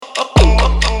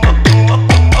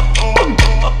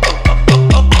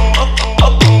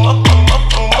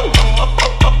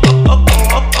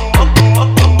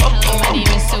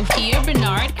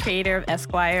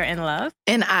Care and Love.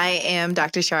 And I am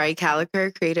Dr. Shari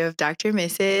Caliker, creator of Dr.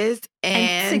 Mrs.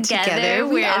 And together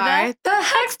we are the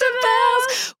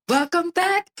Huxtabelles. Welcome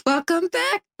back, welcome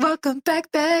back, welcome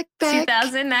back, back.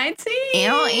 2019.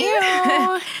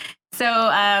 Ew.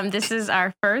 So this is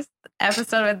our first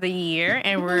episode of the year,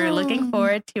 and we're looking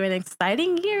forward to an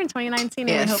exciting year in 2019,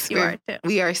 and we hope you are too.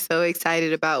 We are so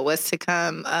excited about what's to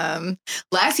come.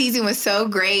 Last season was so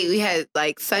great. We had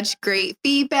such great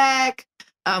feedback.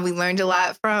 We learned a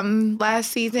lot from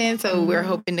last season, so we're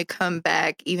hoping to come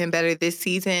back even better this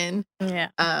season. Yeah.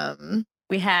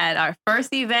 We had our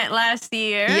first event last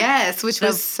year. Yes, which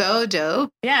was so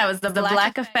dope. Yeah, it was the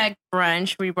Black Effect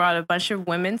Brunch. We brought a bunch of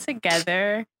women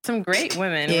together, some great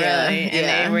women, really. And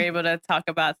they were able to talk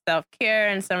about self-care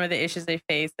and some of the issues they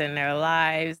faced in their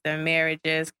lives, their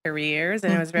marriages, careers.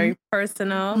 And it was very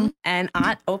personal and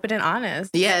open and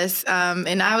honest. Yes.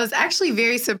 And I was actually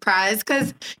very surprised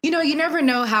because, you never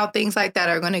know how things like that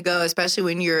are going to go, especially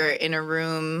when you're in a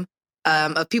room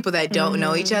of people that don't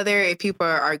know each other. If people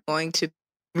are going to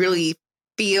really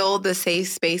feel the safe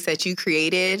space that you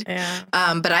created. Yeah.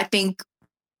 But I think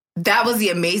that was the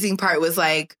amazing part was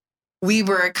we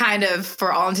were kind of,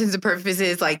 for all intents and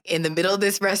purposes, in the middle of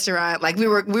this restaurant. We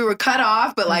were cut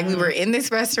off, but we were in this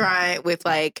restaurant with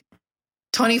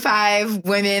 25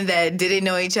 women that didn't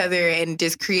know each other and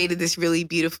just created this really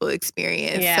beautiful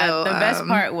experience. Yeah, so, the best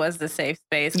part was the safe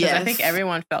space because I think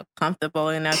everyone felt comfortable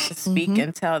enough to speak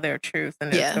and tell their truth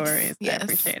and their stories. Yes, I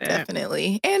appreciate it.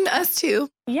 Definitely. And us too.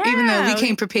 Yeah. Even though we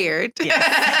came prepared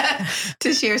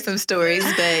to share some stories.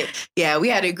 But yeah, we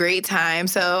had a great time.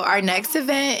 So our next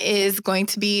event is going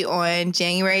to be on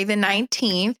January the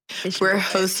 19th. We're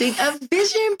hosting a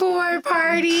vision board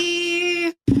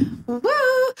party. Woo!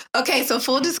 Okay, so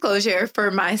full disclosure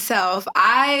for myself,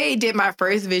 I did my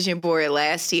first vision board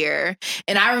last year.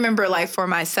 And I remember for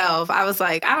myself, I was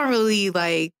I don't really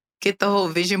get the whole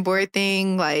vision board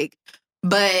thing.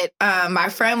 But my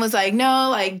friend was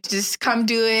no, just come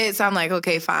do it. So I'm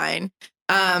okay, fine.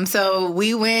 So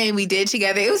we went, we did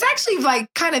together. It was actually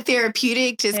kind of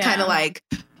therapeutic, just kind of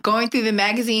going through the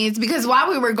magazines because while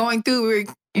we were going through,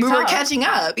 we were catching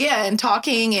up. Yeah. And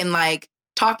talking and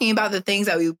talking about the things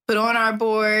that we put on our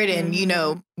board and,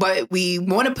 what we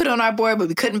want to put on our board, but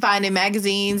we couldn't find in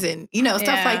magazines and,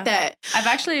 stuff like that.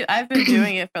 I've been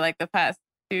doing it for the past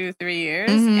 2-3 years.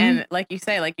 And like you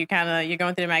say, you're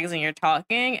going through the magazine, you're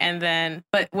talking. And then,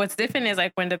 but what's different is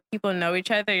when the people know each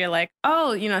other, you're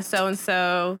oh,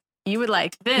 so-and-so, you would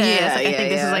like this. I think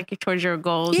this is towards your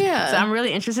goals. Yeah. So I'm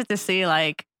really interested to see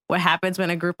what happens when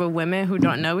a group of women who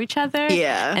don't know each other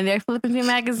and they're flipping through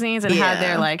magazines and how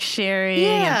they're sharing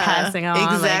and passing on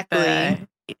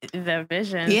the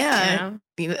vision. Yeah.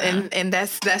 And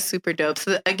that's super dope.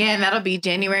 So again, that'll be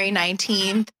January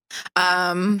 19th.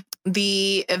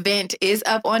 The event is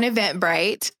up on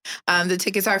Eventbrite. The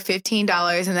tickets are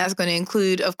 $15 and that's going to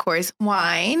include, of course,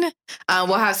 wine.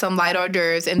 We'll have some light hors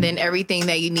d'oeuvres and then everything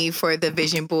that you need for the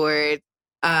vision board.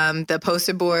 The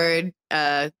poster board,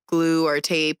 glue or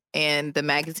tape, and the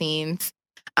magazines.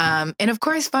 And of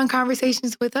course, fun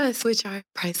conversations with us, which are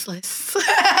priceless.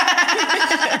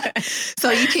 So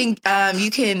you can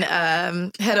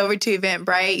head over to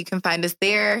Eventbrite. You can find us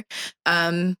there.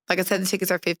 Like I said, the tickets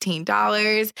are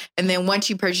 $15. And then once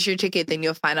you purchase your ticket, then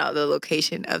you'll find out the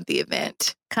location of the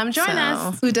event. Come join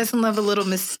us. Who doesn't love a little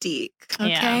mystique?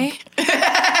 Okay.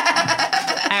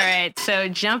 Yeah. All right. So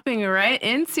jumping right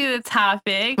into the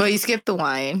topic. Well, you skipped the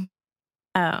wine.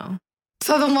 Oh.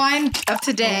 So the wine of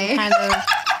today. Kind of.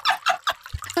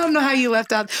 I don't know how you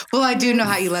left out. Well, I do know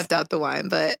how you left out the wine,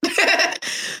 but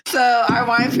so our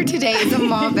wine for today is a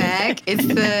Malbec. It's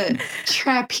the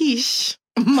Trapiche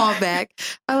Malbec.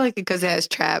 I like it because it has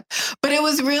trap, but it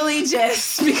was really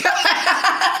just because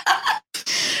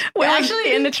we're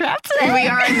actually in the trap today. We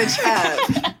are in the trap.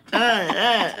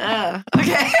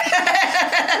 Okay.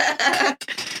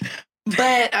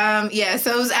 But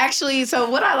so it was actually, so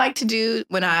what I like to do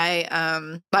when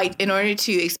I in order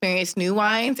to experience new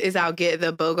wines is I'll get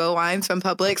the BOGO wines from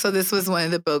Publix. So this was one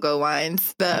of the BOGO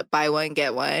wines, the buy one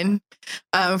get one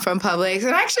from Publix,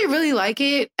 and I actually really like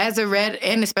it as a red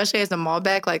and especially as a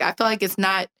Malbec. I feel like it's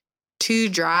not too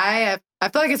dry. I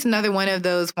feel like it's another one of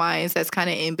those wines that's kind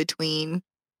of in between.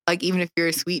 Even if you're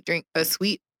a sweeter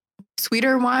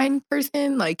wine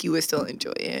person, you would still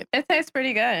enjoy it. It tastes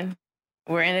pretty good.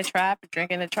 We're in the trap,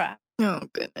 drinking the trap. Oh,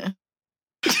 goodness.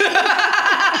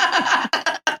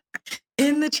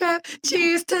 In the trap.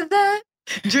 Cheers to that.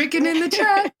 Drinking in the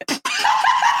trap.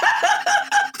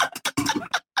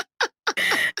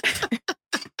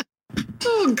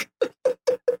 Oh,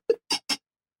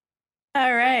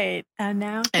 All right.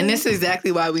 now. And this is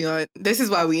exactly why this is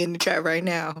why we in the trap right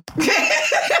now.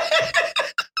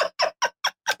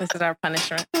 This is our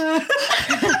punishment.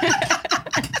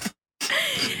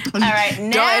 All right,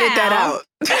 now. Don't edit that out.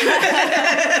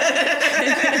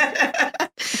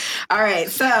 All right,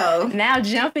 so. Now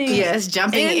jumping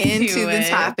into the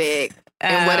topic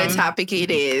and what a topic it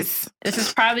is. This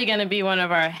is probably going to be one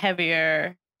of our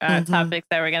heavier topics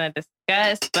that we're going to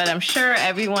discuss, but I'm sure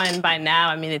everyone by now,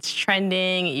 I mean, it's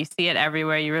trending. You see it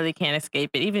everywhere. You really can't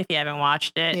escape it, even if you haven't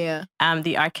watched it. Yeah.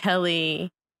 The R. Kelly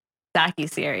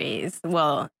docuseries.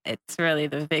 Well, it's really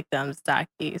the Victims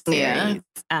docuseries. Yeah.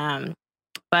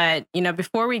 But, you know,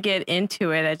 before we get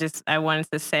into it, I wanted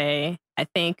to say, I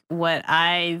think one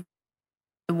of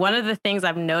the things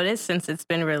I've noticed since it's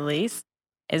been released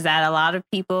is that a lot of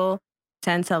people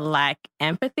tend to lack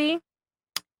empathy,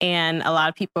 and a lot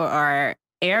of people are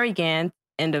arrogant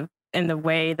in the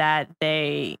way that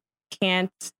they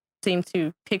can't seem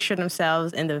to picture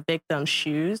themselves in the victim's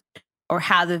shoes or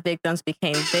how the victims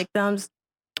became victims,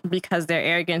 because their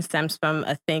arrogance stems from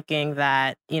a thinking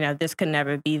that, you know, this could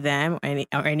never be them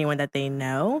or anyone that they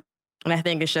know. And I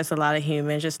think it's just a lot of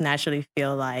humans just naturally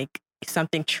feel like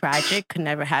something tragic could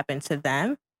never happen to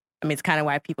them. I mean, it's kind of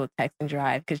why people text and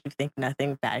drive, because you think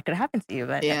nothing bad could happen to you,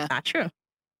 but that's not true.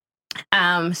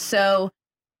 So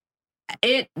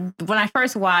when I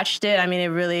first watched it, I mean,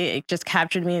 it just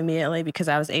captured me immediately, because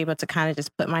I was able to kind of just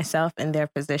put myself in their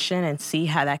position and see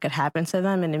how that could happen to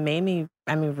them. And it made me,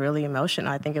 I mean, really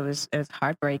emotional. I think it was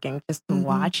heartbreaking just to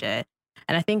watch it.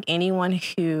 And I think anyone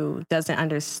who doesn't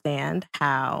understand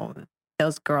how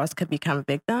those girls could become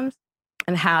victims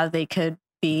and how they could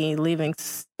be living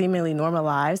seemingly normal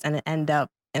lives and end up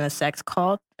in a sex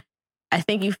cult, I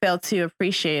think you fail to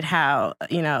appreciate how,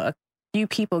 you know, a few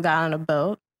people got on a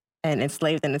boat and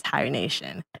enslaved an entire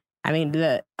nation. I mean,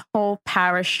 the whole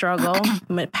power struggle,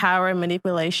 power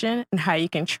manipulation, and how you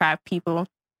can trap people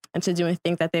into doing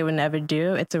things that they would never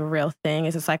do. It's a real thing.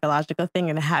 It's a psychological thing,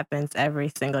 and it happens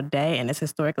every single day. And it's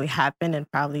historically happened in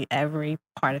probably every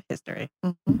part of history.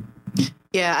 Mm-hmm.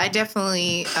 Yeah, I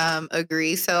definitely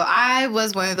agree. So I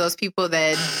was one of those people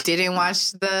that didn't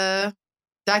watch the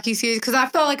docuseries because I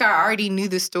felt like I already knew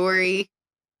the story.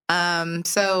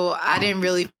 So I didn't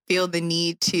really feel the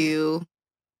need to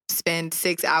spend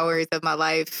 6 hours of my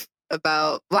life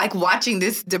about like watching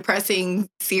this depressing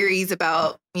series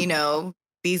about, you know,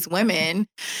 these women.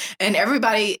 And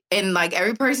everybody, and like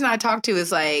every person I talk to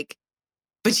is like,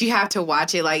 but you have to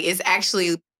watch it. Like, it's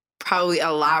actually probably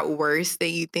a lot worse than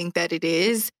you think that it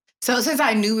is. So since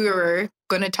I knew we were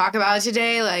going to talk about it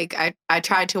today, like I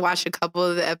tried to watch a couple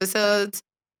of the episodes,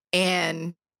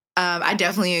 and I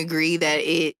definitely agree that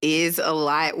it is a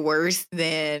lot worse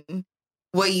than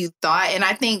what you thought. And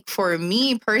I think for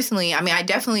me personally, I mean, I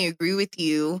definitely agree with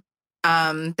you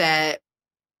that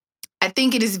I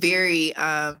think it is very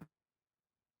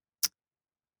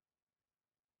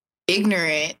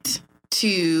ignorant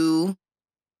to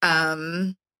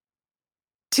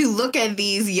look at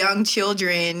these young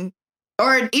children,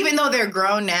 or even though they're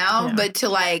grown now, but to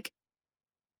like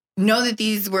know that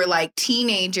these were like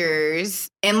teenagers,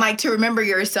 and like to remember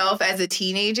yourself as a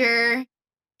teenager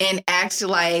and act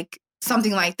like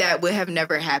something like that would have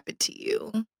never happened to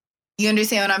you. You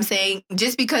understand what I'm saying?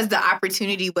 Just because the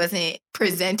opportunity wasn't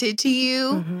presented to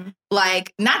you,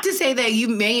 like, not to say that you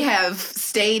may have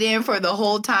stayed in for the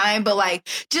whole time, but like,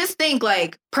 just think,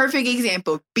 like, perfect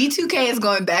example. B2K is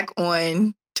going back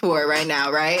on tour right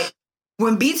now, right?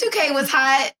 When B2K was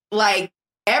hot, like,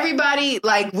 everybody,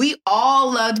 like, we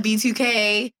all loved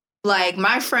B2K. Like,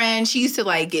 my friend, she used to,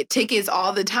 like, get tickets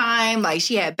all the time. Like,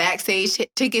 she had backstage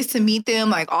tickets to meet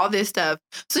them, like, all this stuff.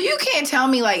 So you can't tell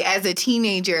me, like, as a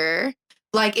teenager,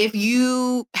 like, if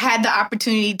you had the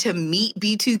opportunity to meet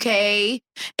B2K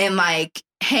and, like,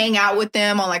 hang out with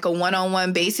them on, like, a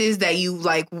one-on-one basis, that you,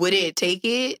 like, wouldn't take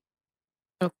it.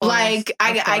 Of course, like,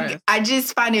 I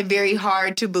just find it very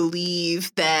hard to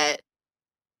believe that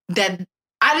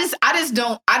I just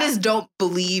don't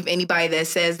believe anybody that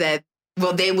says that,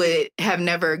 well, they would have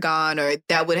never gone, or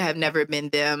that would have never been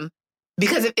them.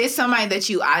 Because if it's somebody that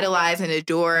you idolize and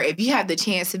adore, if you have the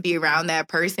chance to be around that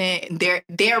person,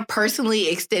 they're personally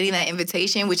extending that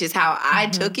invitation, which is how I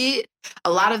took it.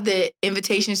 A lot of the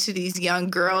invitations to these young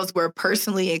girls were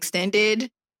personally extended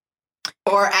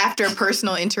or after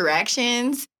personal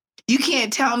interactions. You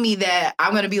can't tell me that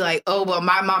I'm going to be like, oh, well,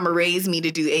 my mama raised me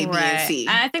to do A, B, and C.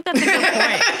 And I think that's a good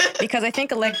point, because I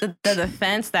think like the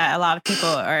defense that a lot of people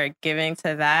are giving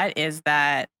to that is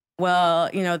that, well,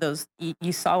 you know,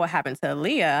 you saw what happened to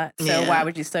Aaliyah, so why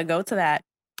would you still go to that?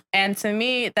 And to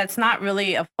me, that's not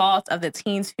really a fault of the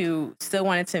teens who still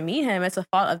wanted to meet him. It's a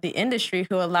fault of the industry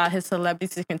who allowed his celebrity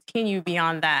to continue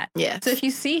beyond that. Yes. So if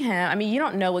you see him, I mean, you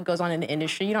don't know what goes on in the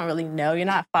industry. You don't really know. You're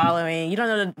not following. You don't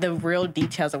know the real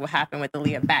details of what happened with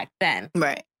Aaliyah back then.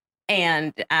 Right.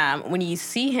 And when you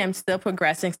see him still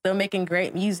progressing, still making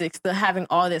great music, still having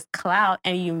all this clout,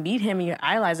 and you meet him and you're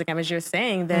idolizing him, as you're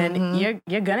saying, then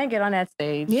you're going to get on that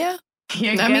stage. Yeah.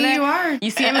 You are.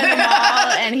 You see him in the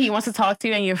mall and he wants to talk to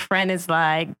you, and your friend is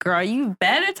like, girl, you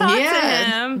better talk to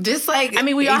him. Just like, I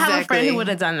mean, we all have a friend who would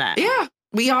have done that. Yeah,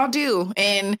 we all do.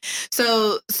 And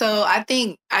so I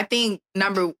think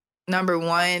number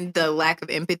one, the lack of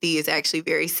empathy is actually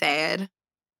very sad.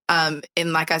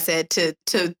 And like I said, to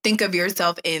think of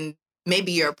yourself in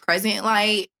maybe your present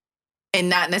light and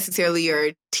not necessarily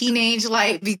your teenage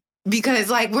light, because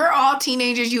like we're all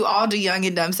teenagers, you all do young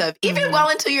and dumb stuff, even well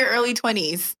into your early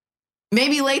 20s,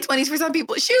 maybe late 20s for some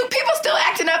people. Shoot, people still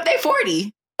acting up, they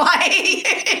 40.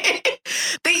 Like,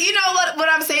 you know what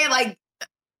I'm saying? Like,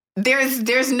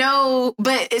 there's no,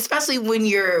 but especially when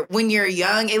you're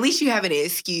young, at least you have an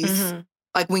excuse.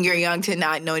 Like when you're young to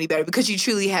not know any better, because you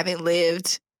truly haven't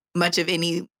lived much of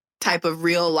any type of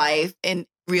real life and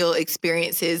real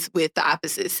experiences with the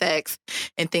opposite sex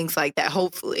and things like that.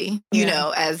 Hopefully, you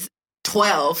know, as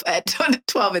 12 and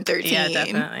 13. Yeah,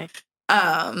 definitely.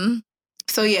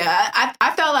 So yeah,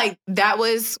 I felt like that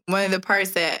was one of the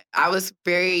parts that I was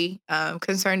very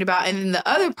concerned about. And then the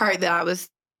other part that I was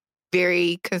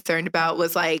very concerned about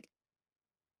was like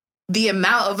the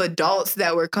amount of adults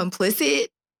that were complicit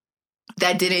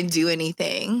that didn't do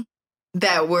anything,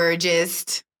 that were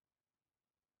just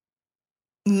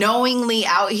knowingly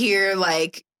out here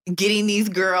like getting these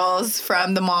girls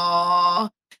from the mall,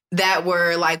 that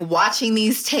were like watching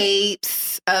these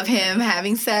tapes of him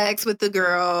having sex with the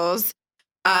girls,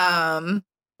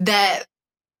 that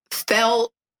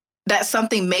felt that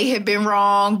something may have been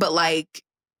wrong, but like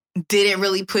didn't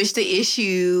really push the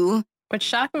issue. What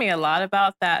shocked me a lot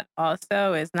about that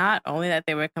also is not only that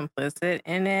they were complicit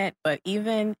in it, but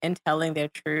even in telling their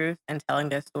truth and telling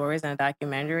their stories in a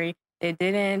documentary, they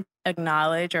didn't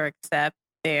acknowledge or accept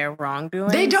their wrongdoing.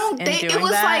 They don't. It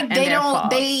was like they don't.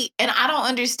 They, and I don't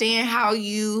understand how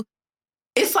you.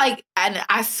 It's like, and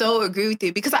I so agree with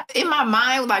you, because in my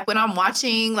mind, like when I'm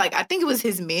watching, like I think it was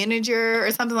his manager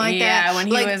or something like that. Yeah, when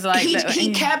he was like,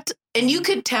 he kept, and you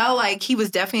could tell like he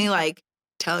was definitely like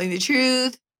telling the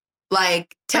truth,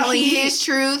 like telling his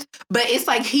truth, but it's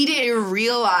like he didn't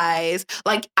realize.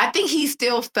 Like I think he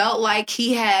still felt like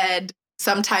he had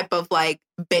some type of like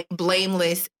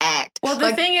blameless act. Well,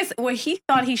 the thing is, what he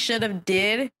thought he should have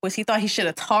did was he thought he should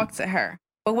have talked to her.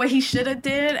 But what he should have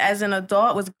did as an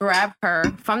adult was grab her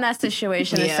from that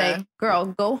situation and say, girl,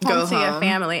 go home to your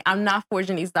family. I'm not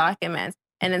forging these documents.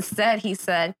 And instead he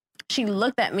said, she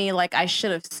looked at me like I should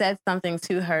have said something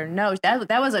to her. No, that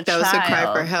was a child. That was a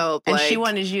cry for help. And she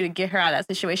wanted you to get her out of that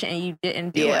situation, and you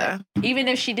didn't do it. Even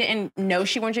if she didn't know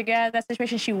she wanted you to get out of that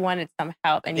situation, she wanted some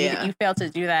help, and you failed to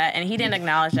do that. And he didn't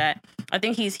acknowledge that. I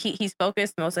think he's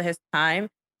focused most of his time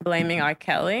blaming R.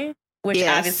 Kelly, which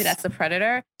obviously that's the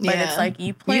predator. But it's like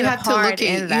you play the part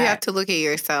in that. You have to look at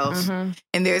yourself.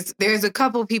 And there's a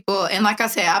couple people, and like I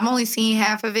said, I've only seen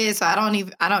half of it, so I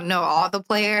don't know all the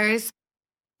players.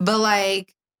 But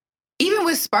like, even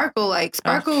with Sparkle, like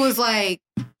Sparkle was like,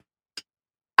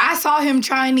 I saw him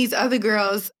trying these other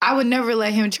girls. I would never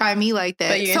let him try me like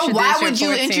that. So why would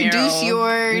you introduce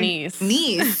your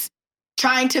niece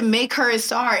trying to make her a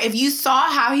star? If you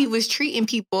saw how he was treating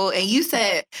people and you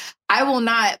said, I will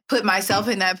not put myself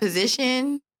in that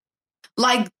position.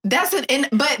 Like but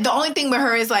the only thing with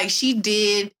her is like, she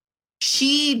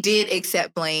did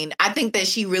accept blame. I think that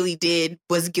she really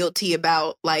was guilty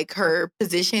about like her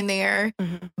position there.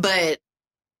 But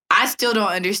I still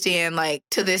don't understand, like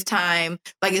to this time,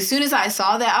 like as soon as I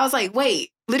saw that, I was like,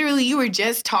 wait, literally you were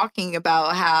just talking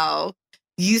about how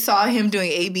you saw him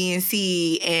doing A, B, and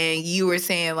C, and you were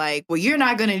saying like, well, you're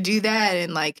not going to do that.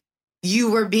 And like,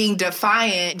 you were being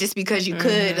defiant just because you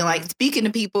could, and like speaking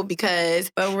to people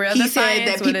because he said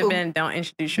that people would have been, don't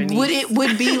introduce your niece.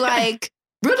 Would be like,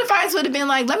 real defiance would have been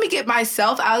like, let me get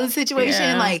myself out of the situation.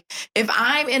 Yeah. Like, if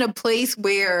I'm in a place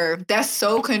where that's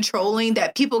so controlling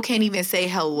that people can't even say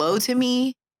hello to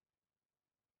me,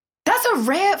 that's a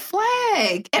red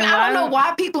flag. And I don't know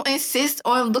why people insist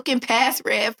on looking past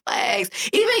red flags.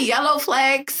 Even yellow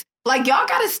flags. Like, y'all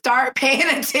got to start paying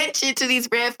attention to these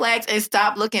red flags and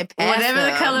stop looking past whatever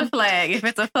them. The color flag. If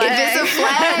it's a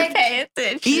flag, pay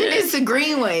attention. Even if it's a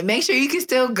green one, make sure you can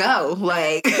still go.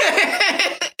 Like,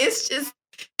 it's just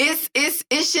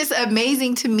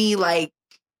amazing to me. Like,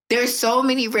 there's so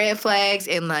many red flags,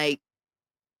 and like,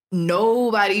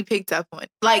 nobody picked up on it.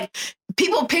 Like,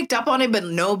 people picked up on it, but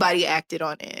nobody acted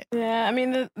on it. Yeah, I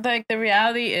mean, the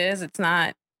reality is it's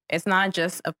not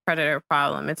just a predator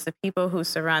problem. It's the people who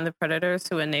surround the predators,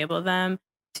 who enable them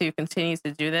to continue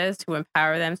to do this, who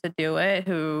empower them to do it,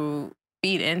 who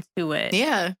feed into it.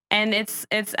 Yeah. And it's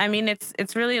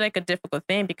really like a difficult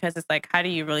thing, because it's like, how do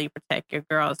you really protect your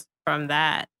girls from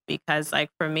that? Because like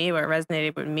for me, what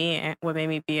resonated with me and what made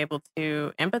me be able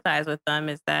to empathize with them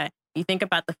is that you think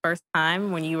about the first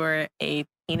time when you were a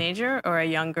teenager or a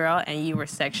young girl and you were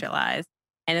sexualized.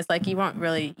 And it's like, you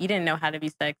didn't know how to be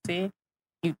sexy.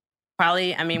 You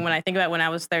probably, I mean, when I think about when I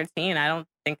was 13, I don't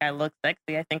think I looked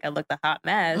sexy. I think I looked a hot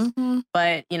mess. Mm-hmm.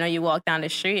 But, you walk down the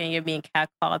street and you're being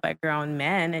catcalled by grown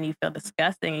men and you feel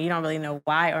disgusting and you don't really know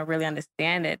why or really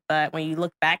understand it. But when you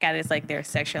look back at it, it's like they're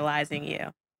sexualizing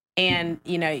you. And,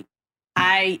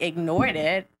 I ignored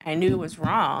it. I knew it was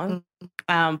wrong.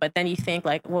 But then you think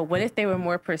like, well, what if they were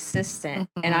more persistent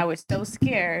and I was so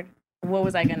scared? What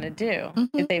was I going to do?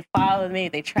 If they followed me,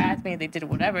 they tracked me, they did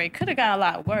whatever, it could have got a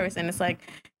lot worse. And it's like,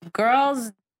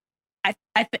 girls, I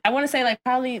want to say like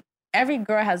probably every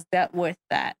girl has dealt with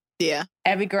that. Yeah.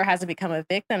 Every girl has to become a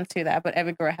victim to that, but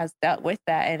every girl has dealt with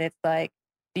that. And it's like,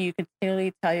 do you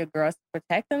continually tell your girls to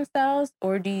protect themselves,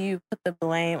 or do you put the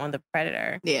blame on the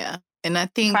predator? Yeah. And I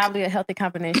think probably a healthy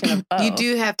combination of both. You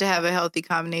do have to have a healthy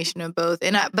combination of both.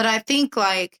 But I think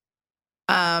like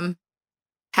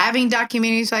having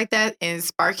documentaries like that and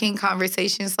sparking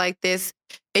conversations like this,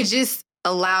 it just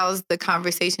allows the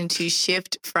conversation to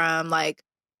shift from like,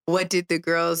 what did the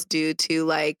girls do, to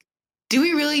like, do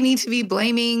we really need to be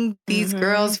blaming these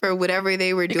girls for whatever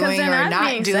they were doing or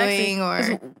not doing?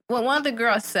 Or what one of the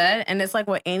girls said, and it's like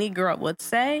what any girl would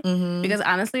say, because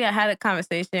honestly, I had a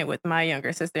conversation with my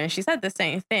younger sister, and she said the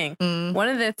same thing. One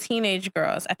of the teenage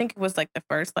girls, I think it was like the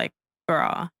first like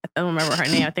girl, I don't remember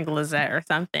her name, I think Lizette or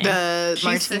something.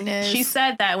 Martinez. She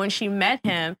said that when she met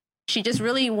him, she just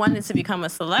really wanted to become a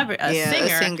celebrity,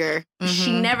 a singer.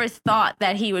 She never thought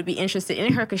that he would be interested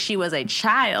in her because she was a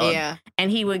child. Yeah. And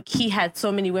he had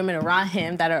so many women around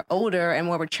him that are older and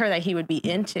more mature that he would be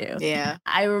into. Yeah.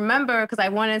 I remember because I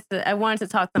wanted to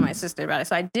talk to my sister about it.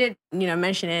 So I did,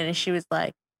 mention it, and she was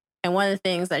like, and one of the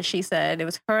things that she said, it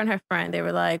was her and her friend, they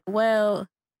were like, well,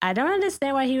 I don't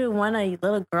understand why he would want a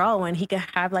little girl when he could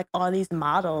have like all these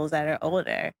models that are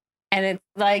older. And it's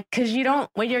like, because you don't,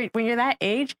 when you're that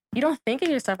age, you don't think of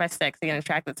yourself as sexy and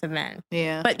attracted to men.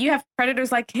 Yeah. But you have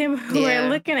predators like him who are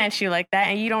looking at you like that,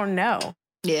 and you don't know.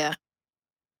 Yeah.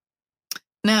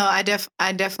 No, I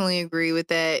definitely agree with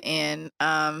that. And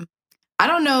I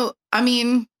don't know. I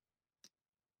mean,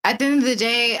 at the end of the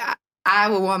day, I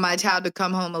would want my child to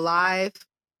come home alive.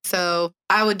 So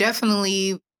I would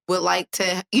definitely would like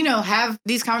to, have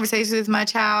these conversations with my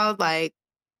child, like,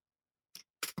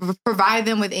 provide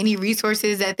them with any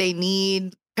resources that they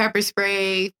need, pepper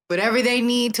spray, whatever they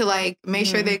need to like make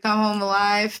sure they come home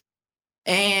alive.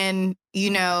 And,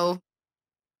 if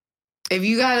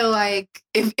you gotta like,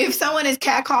 if someone is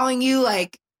catcalling you,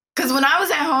 like, cause when I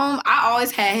was at home, I always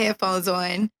had headphones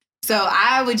on. So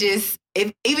I would just,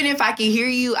 even if I could hear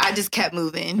you, I just kept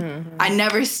moving. I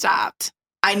never stopped.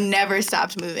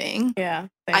 Moving. Yeah.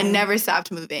 I never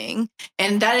stopped moving.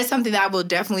 And that is something that I will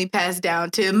definitely pass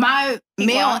down to my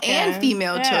male and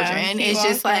female children. It's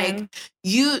just like,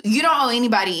 you don't owe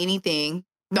anybody anything.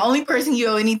 The only person you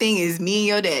owe anything is me and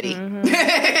your daddy.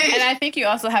 And I think you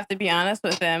also have to be honest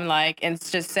with them, like, and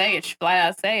just say it, flat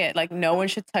out say it. Like, no one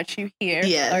should touch you here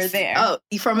or there. Oh,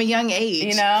 from a young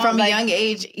age. From a young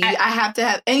age, I have to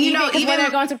have, and even when they're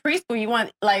going to preschool, you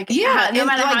want like, no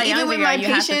matter how young they are, you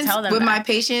have to tell them. With my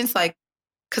patients, like,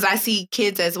 because I see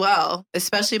kids as well,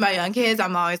 especially my young kids,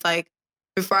 I'm always like,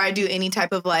 before I do any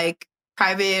type of like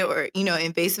private or,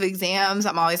 invasive exams,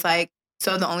 I'm always like,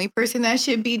 so the only person that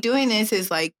should be doing this is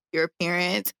like your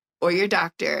parents or your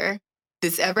doctor.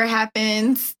 This ever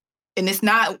happens, and it's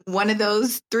not one of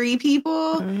those three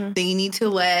people, then you need to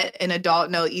let an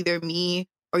adult know, either me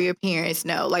or your parents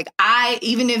know. Like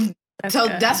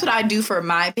that's what I do for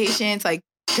my patients. Like,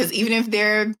 because even if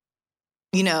they're,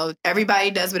 everybody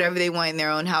does whatever they want in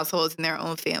their own households and their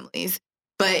own families.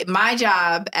 But my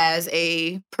job as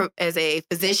a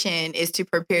physician is to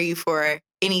prepare you for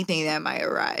anything that might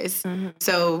arise.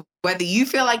 So whether you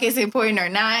feel like it's important or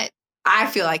not, I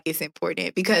feel like it's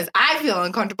important because I feel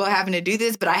uncomfortable having to do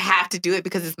this, but I have to do it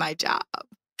because it's my job.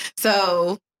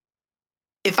 So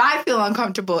if I feel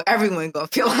uncomfortable, everyone's going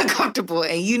to feel uncomfortable.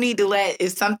 And you need to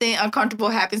if something uncomfortable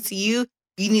happens to you,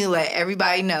 you need to let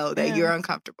everybody know that you're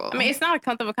uncomfortable. I mean, it's not a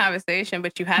comfortable conversation,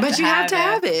 but you have to have it. But you have to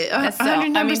have it.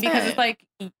 100%. I mean, because it's like,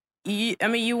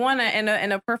 you want to,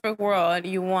 in a perfect world,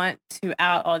 you want to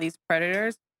out all these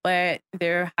predators, but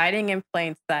they're hiding in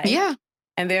plain sight. Yeah.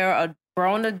 And there are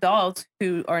grown adults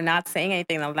who are not saying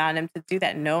anything, allowing them to do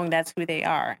that, knowing that's who they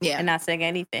are and not saying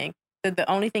anything. So the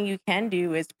only thing you can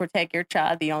do is protect your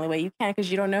child the only way you can,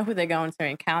 because you don't know who they're going to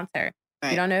encounter.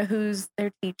 Right. You don't know who's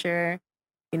their teacher.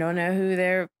 You don't know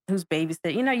who's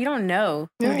babysit. You don't know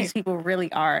who these people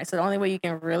really are. So the only way you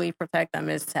can really protect them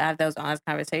is to have those honest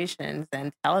conversations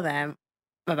and tell them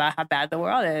about how bad the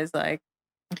world is. Like,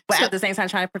 but at the same time,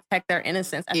 trying to protect their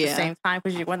innocence at the same time,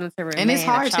 because you want them to remain. And it's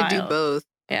hard to do both.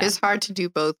 Yeah. It's hard to do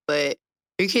both, but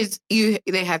your kids, they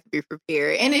have to be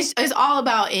prepared. And it's all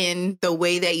about in the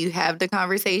way that you have the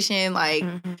conversation. Like,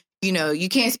 you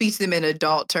can't speak to them in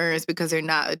adult terms because they're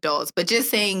not adults. But just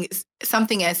saying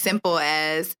something as simple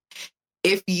as,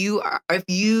 if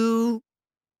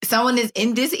someone is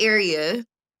in this area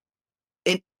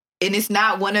and it's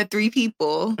not one of three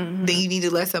people, then you need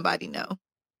to let somebody know.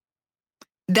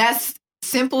 That's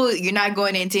simple. You're not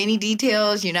going into any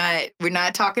details. We're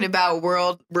not talking about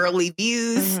worldly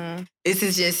views. This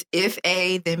is just if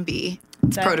A, then B.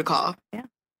 It's protocol. Yeah.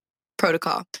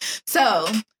 Protocol. So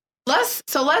let's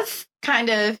kind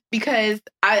of, because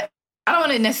I don't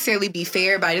want to necessarily be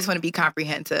fair, but I just want to be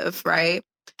comprehensive, right?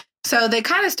 So they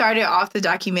kind of started off the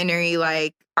documentary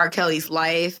like R. Kelly's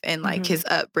life and like his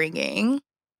upbringing.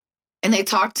 And they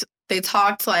talked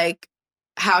like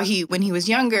how when he was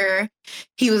younger,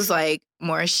 he was like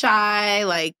more shy,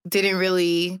 like didn't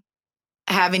really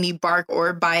have any bark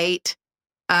or bite,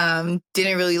 didn't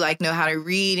really like know how to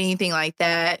read, anything like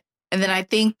that. And then I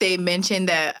think they mentioned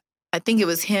that I think it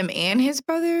was him and his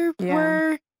brother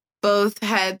were both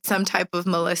had some type of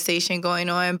molestation going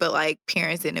on, but like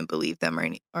parents didn't believe them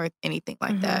or anything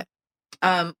like that.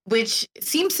 Which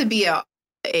seems to be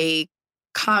a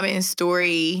common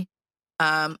story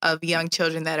of young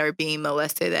children that are being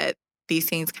molested, that these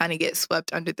things kind of get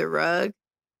swept under the rug.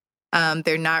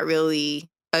 They're not really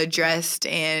addressed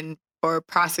or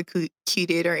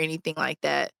prosecuted or anything like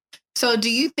that. So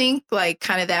do you think like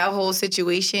kind of that whole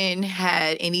situation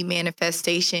had any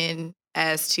manifestation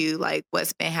as to like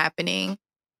what's been happening?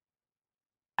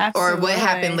 Absolutely. Or what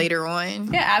happened later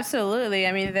on? Yeah, absolutely.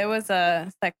 I mean, there was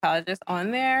a psychologist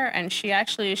on there, and she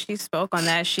spoke on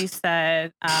that. She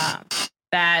said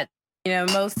that,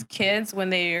 most kids, when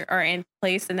they are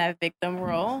placed in that victim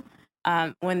role,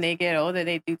 when they get older,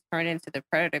 they do turn into the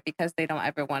predator because they don't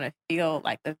ever want to feel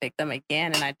like the victim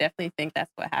again. And I definitely think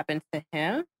that's what happened to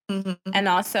him. And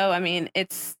also, I mean,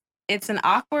 it's an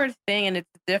awkward thing, and it's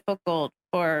difficult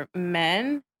for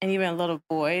men and even little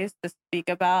boys to speak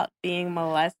about being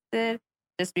molested,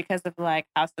 just because of like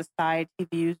how society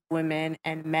views women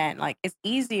and men. Like, it's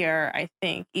easier, I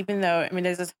think, even though, I mean,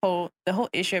 there's the whole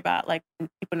issue about like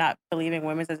people not believing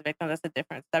women as victims. That's a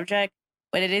different subject.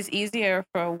 But it is easier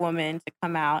for a woman to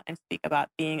come out and speak about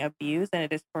being abused than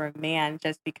it is for a man,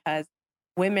 just because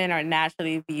women are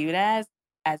naturally viewed as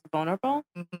vulnerable,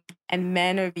 and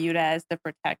men are viewed as the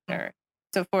protector.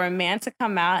 So for a man to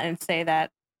come out and say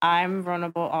that I'm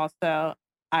vulnerable also,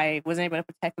 I wasn't able to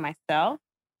protect myself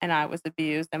and I was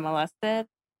abused and molested,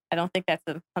 I don't think that's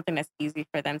something that's easy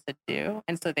for them to do.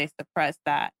 And so they suppress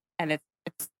that. And it's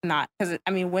not, because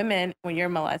I mean, women, when you're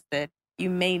molested, you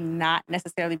may not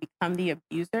necessarily become the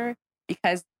abuser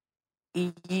because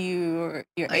you're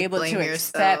like able to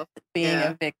accept being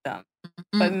a victim.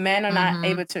 But men are not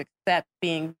able to accept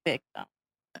being victim.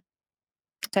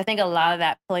 So I think a lot of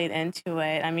that played into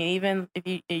it. I mean, even if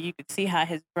you could see how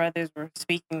his brothers were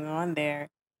speaking on there,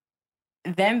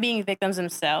 them being victims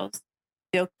themselves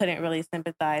still couldn't really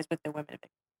sympathize with the women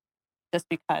victims just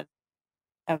because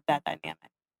of that dynamic.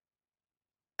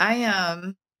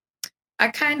 I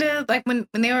kind of like when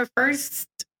they were first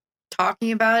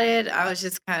talking about it, I was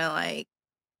just kind of like,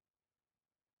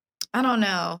 I don't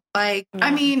know. Like,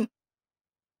 I mean,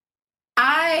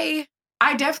 I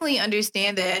definitely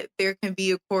understand that there can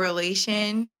be a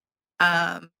correlation.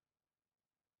 And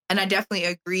I definitely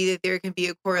agree that there can be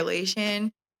a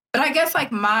correlation. But I guess like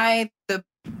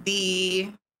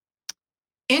the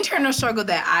internal struggle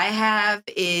that I have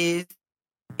is,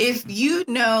 if you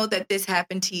know that this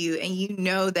happened to you and you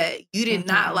know that you did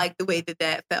not like the way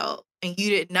that felt and you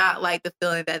did not like the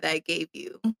feeling that gave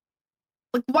you,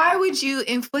 like, why would you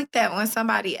inflict that on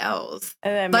somebody else?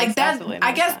 Like that,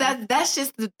 I guess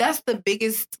that's the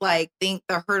biggest like thing,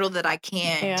 the hurdle that I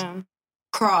can't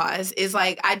cross is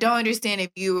like, I don't understand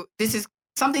if this is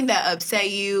something that upset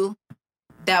you,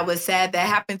 that was sad, that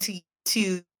happened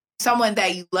to someone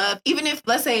that you love, even if,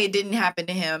 let's say it didn't happen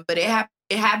to him, but it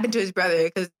happened to his brother,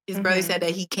 because his brother said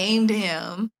that he came to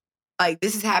him like,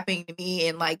 this is happening to me,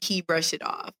 and like he brushed it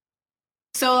off.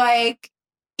 So like,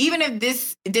 even if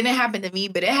this didn't happen to me,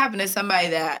 but it happened to somebody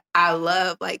that I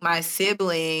love, like my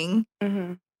sibling,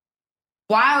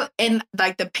 why, and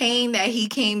like the pain that he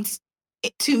came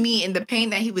to me and the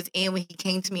pain that he was in when he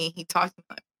came to me and he talked to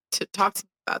me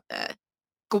about that.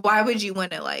 Why would you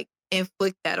want to like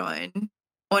inflict that on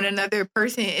another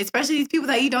person, especially these people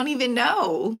that you don't even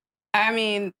know? I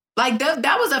mean, like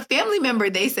that was a family member,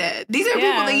 they said. These are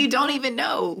people that you don't even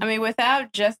know. I mean,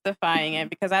 without justifying it,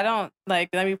 because I don't, like,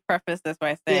 let me preface this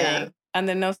by saying,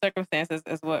 under no circumstances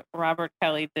is what Robert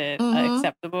Kelly did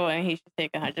acceptable, and he should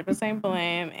take 100%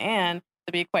 blame. And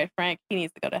to be quite frank, he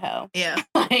needs to go to hell. Yeah.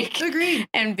 Like, agreed.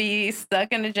 And be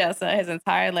stuck in a jail cell his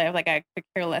entire life. Like, I could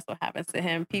care less what happens to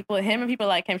him. Him and people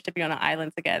like him should be on an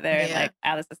island together, like,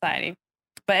 out of society.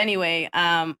 But anyway,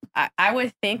 I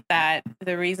would think that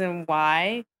the reason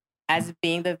why, as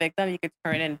being the victim, you could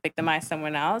turn and victimize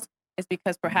someone else is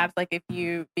because perhaps, like,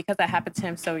 because that happened to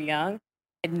him so young,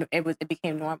 it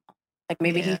became normal. Like,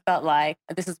 maybe he felt like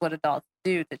this is what adults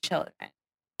do to children,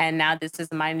 and now this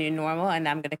is my new normal, and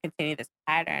I'm going to continue this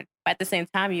pattern. But at the same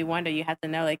time, you have to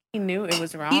know, like, he knew it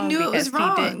was wrong. He knew it was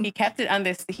wrong. He kept it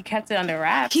under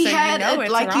wraps. He so had,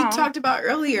 it's like wrong. You talked about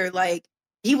earlier, like,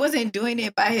 he wasn't doing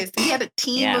it by himself. He had a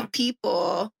team of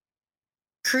people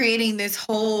creating this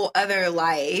whole other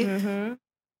life.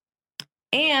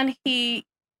 And he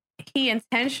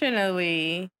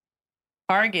intentionally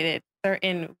targeted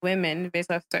certain women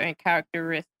based off certain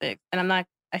characteristics. And I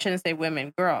shouldn't say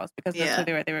women, girls, because that's who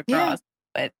they were. They were girls.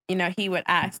 But, he would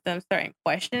ask them certain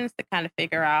questions to kind of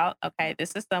figure out, okay,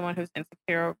 this is someone who's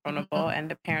insecure or vulnerable, and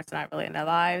the parents are not really in their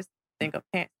lives. Single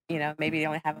parents, maybe they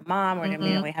only have a mom, or maybe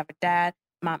they only have a dad.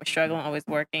 Mom is struggling, always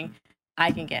working.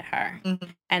 I can get her.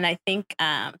 And I think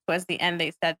towards the end,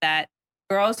 they said that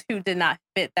girls who did not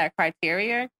fit that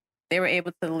criteria, they were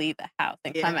able to leave the house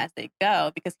and come as they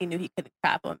go, because he knew he couldn't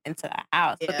trap them into the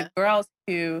house. But the girls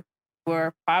who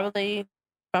were probably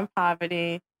from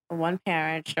poverty, one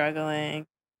parent struggling,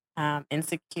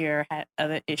 insecure, had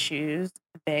other issues,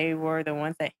 they were the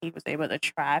ones that he was able to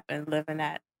trap and live in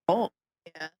that hole.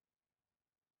 Yeah.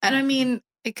 And I mean,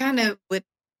 it kind of would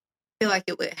feel like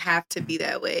it would have to be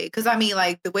that way. Because I mean,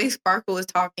 like, the way Sparkle was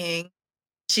talking,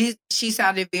 she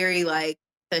sounded very like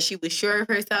that she was sure of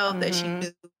herself, that she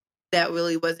knew that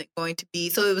really wasn't going to be.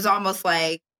 So it was almost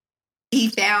like he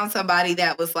found somebody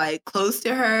that was like close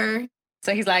to her.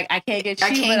 So he's like, I can't get you,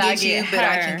 but I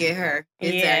can get her.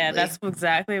 Exactly. Yeah, that's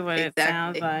exactly what it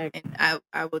sounds like. And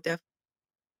I will definitely.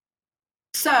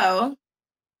 So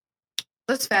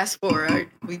let's fast forward.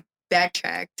 We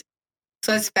backtracked.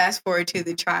 So let's fast forward to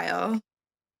the trial.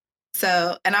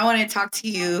 So, and I want to talk to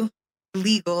you,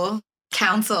 legal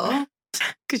counsel,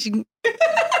 because you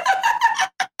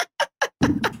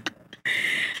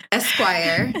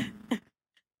Esquire.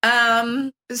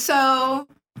 So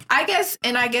I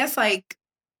guess like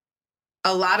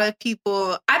a lot of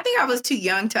people, I think I was too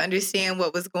young to understand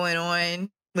what was going on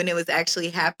when it was actually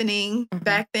happening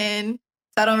back then.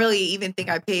 So I don't really even think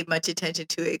I paid much attention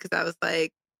to it, because I was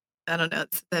like, I don't know,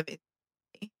 it's 70.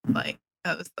 Like,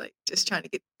 I was like just trying to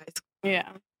get to high school.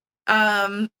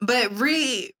 Yeah. But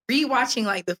rewatching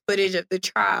like the footage of the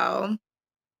trial,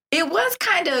 it was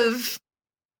kind of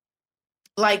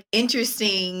like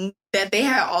interesting that they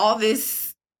had all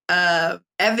this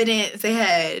evidence. They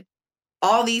had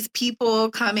all these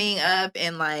people coming up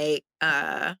and like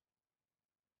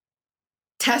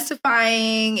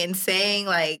testifying and saying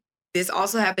like, this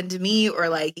also happened to me, or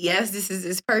like, yes, this is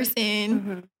this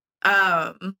person.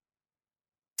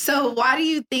 So why do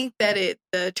you think that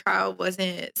the trial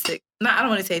wasn't, I don't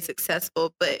want to say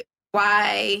successful, but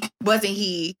why wasn't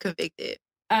he convicted?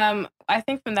 I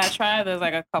think from that trial, there's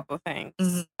like a couple things.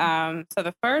 So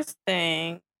the first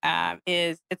thing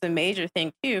is, it's a major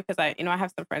thing too, because I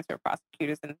have some friends who are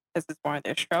prosecutors, and this is one of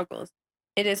their struggles.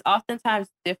 It is oftentimes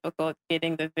difficult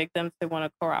getting the victim to want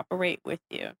to cooperate with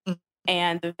you.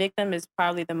 And the victim is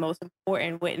probably the most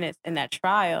important witness in that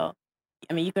trial.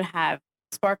 I mean, you can have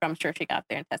Spark, I'm sure she got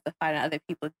there and testified, and other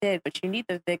people did, but you need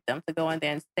the victim to go in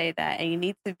there and say that. And you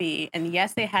need to be, and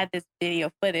yes, they had this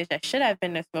video footage that should have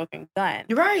been a smoking gun.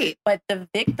 Right. But the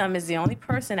victim is the only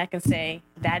person that can say,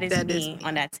 that is me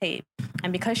on that tape.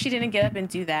 And because she didn't get up and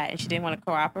do that, and she didn't want to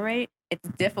cooperate, it's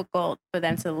difficult for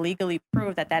them to legally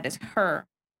prove that that is her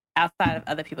outside of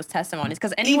other people's testimonies.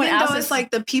 Because anyone else, though it's like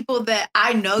the people that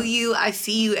I know you, I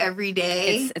see you every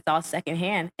day. It's all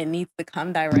secondhand. It needs to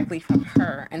come directly from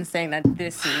her and saying that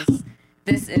this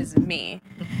is me.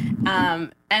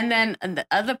 And then the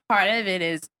other part of it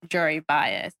is jury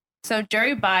bias. So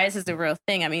jury bias is a real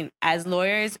thing. I mean, as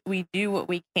lawyers, we do what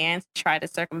we can to try to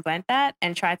circumvent that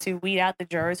and try to weed out the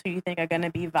jurors who you think are going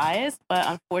to be biased. But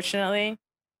unfortunately,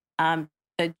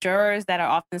 the jurors that are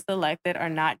often selected are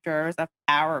not jurors of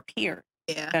our peers.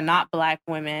 Yeah. They're not Black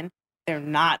women. They're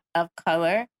not of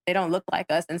color. They don't look like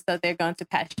us. And so they're going to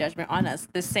pass judgment on us.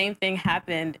 The same thing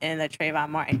happened in the Trayvon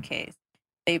Martin case.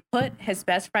 They put his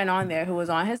best friend on there who was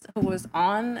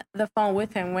on the phone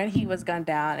with him when he was gunned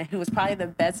down, and who was probably the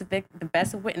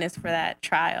best witness for that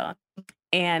trial.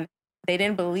 And they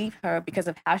didn't believe her because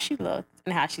of how she looked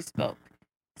and how she spoke.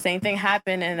 Same thing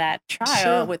happened in that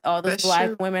trial with all those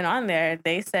Black women on there.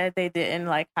 They said they didn't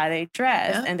like how they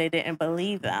dressed, and they didn't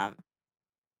believe them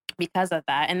because of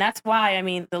that. And that's why, I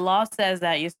mean, the law says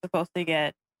that you're supposed to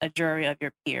get a jury of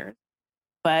your peers.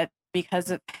 But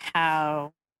because of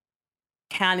how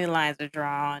county lines are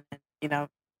drawn, and, you know,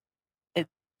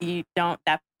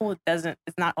 that pool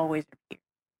it's not always your peers.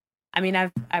 I mean,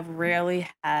 I've rarely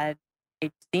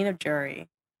seen a jury.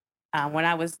 When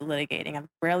I was litigating, I've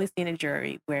rarely seen a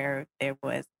jury where there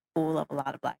was a pool of a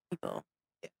lot of Black people.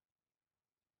 Yeah.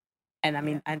 And I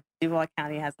mean, Duval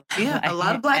County has a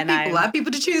lot of Black people, a lot of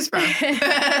people to choose from.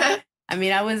 I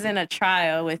mean, I was in a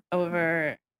trial with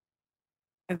the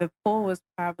pool was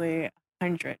probably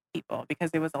 100 people because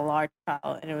it was a large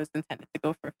trial and it was intended to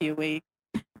go for a few weeks.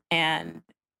 And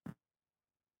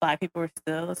Black people were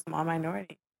still a small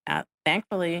minority. Now,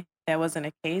 thankfully, there wasn't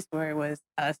a case where it was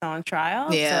us on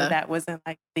trial. Yeah. So that wasn't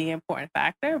like the important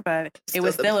factor, but it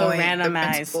was still a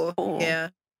randomized pool. Yeah.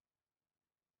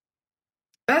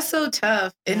 That's so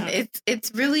tough. And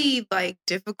it's really like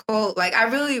difficult. Like, I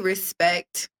really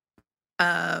respect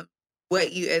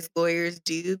what you as lawyers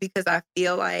do, because I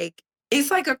feel like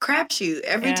it's like a crapshoot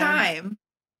every time.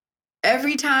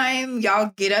 Every time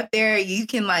y'all get up there, you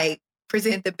can like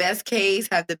present the best case,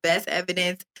 have the best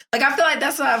evidence. Like, I feel like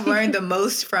that's what I've learned the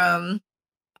most from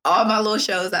all my little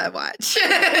shows I watch.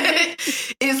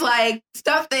 Is like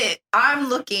stuff that I'm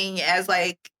looking as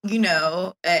like, you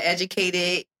know, an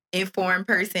educated, informed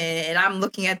person, and I'm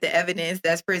looking at the evidence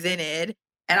that's presented,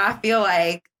 and I feel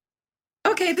like,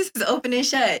 okay, this is open and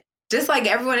shut. Just like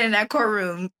everyone in that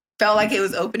courtroom felt like it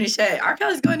was open and shut. R.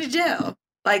 Kelly's going to jail.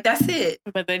 Like, that's it.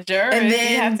 But the jurors, and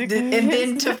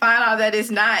then to find out that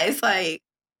it's not, it's like,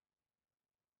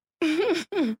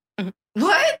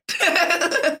 what?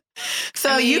 So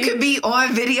I mean, you could be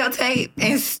on videotape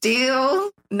and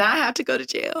still not have to go to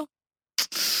jail.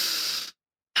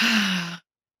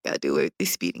 Gotta do it with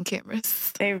these speeding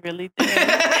cameras. They really do.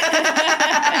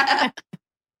 I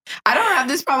don't have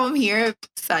this problem here.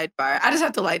 Sidebar. I just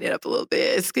have to lighten it up a little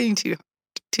bit. It's getting too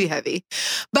heavy.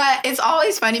 But it's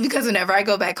always funny because whenever I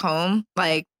go back home,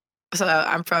 like, so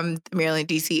I'm from the Maryland,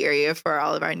 D.C. area for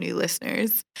all of our new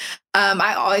listeners.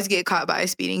 I always get caught by a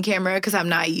speeding camera because I'm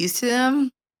not used to them.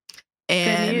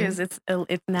 And good news, it's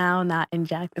now not in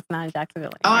Jacksonville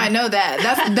anymore. Oh, I know that.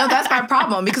 That's my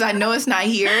problem, because I know it's not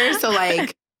here. So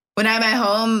like when I'm at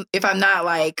home, if I'm not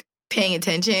like paying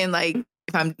attention, like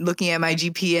if I'm looking at my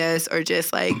GPS or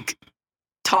just like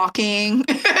talking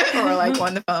or like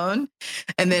on the phone,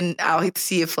 and then I'll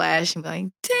see a flash and be like,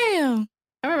 damn.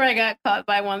 I remember I got caught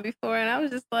by one before, and I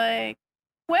was just like,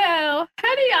 well,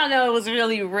 how do y'all know it was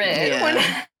really red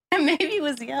when maybe it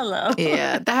was yellow?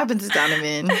 Yeah, that happened to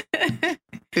Donovan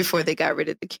before they got rid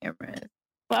of the cameras.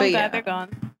 Well, I'm glad they're gone.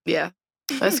 Yeah,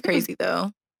 that's crazy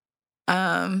though.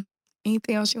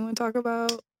 Anything else you want to talk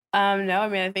about? No, I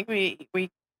mean, I think we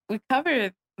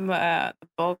covered the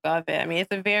bulk of it. I mean,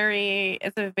 it's a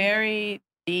very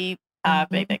deep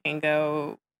topic that can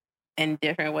go in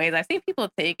different ways. I've seen people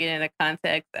take it in the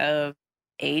context of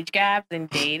age gaps and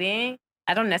dating.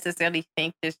 I don't necessarily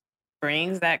think this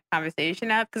brings that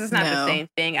conversation up because it's not the same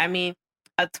thing. I mean,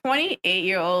 a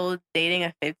 28-year-old dating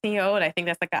a 15-year-old, I think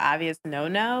that's like an obvious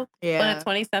no-no. Yeah. But a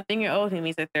 20-something-year-old who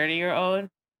meets a 30-year-old,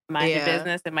 mind your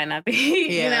business, it might not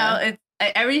be. You know, it's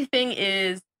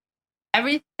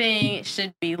everything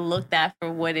should be looked at for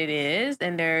what it is,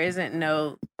 and there isn't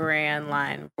no grand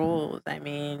line rules. I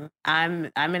mean,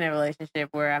 I'm in a relationship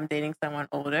where I'm dating someone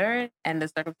older, and the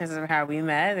circumstances of how we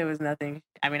met, there was nothing.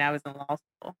 I mean, I was in law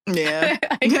school. Yeah,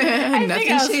 I think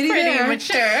I was shady pretty there.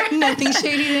 mature. Nothing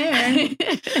shady there.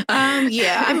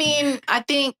 Yeah, I mean, I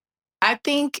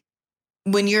think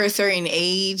when you're a certain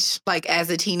age, like as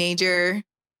a teenager,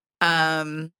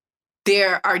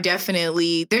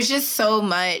 there's just so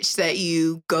much that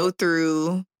you go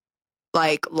through,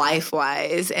 like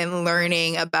life-wise, and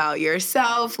learning about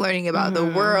yourself, learning about the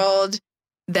world,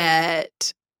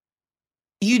 that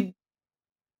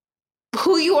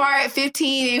who you are at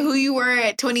 15 and who you were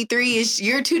at 23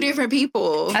 you're two different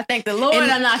people. I thank the Lord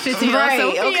I'm not 15. Right,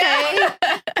 okay.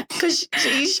 Because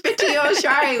 15-year-old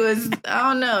Shari was, I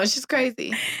don't know, she's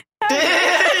crazy.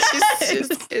 She's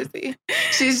crazy.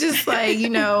 She's just like, you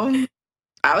know,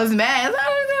 I was mad. I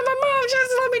was at my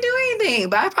just let me do anything.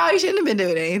 But I probably shouldn't have been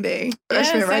doing anything.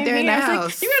 Freshman right there in the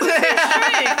house. Like, you guys are so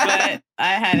strict, but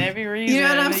I had every reason. You know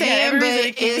what I'm saying? Every reason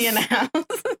to keep me in the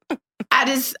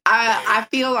house. I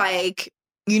feel like,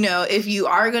 you know, if you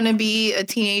are going to be a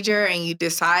teenager and you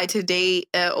decide to date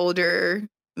an older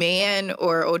man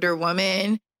or older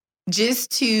woman,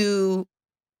 just to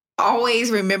always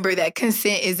remember that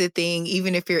consent is a thing,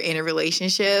 even if you're in a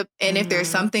relationship. And if there's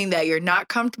something that you're not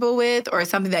comfortable with, or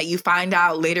something that you find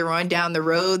out later on down the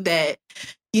road that,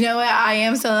 you know what, I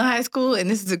am still in high school and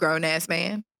this is a grown ass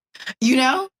man, you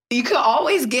know, you could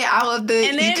always get out of the.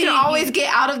 You can always get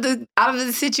out of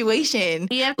the situation.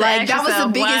 You have to like ask that yourself, was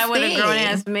the biggest why would thing. a grown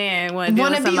ass man want to be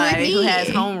with somebody who has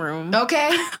homeroom? Okay,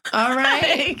 all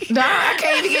right. No, I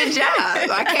can't even get a job.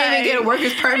 I can't even get a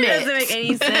worker's permit. It doesn't make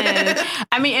any sense.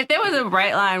 I mean, if there was a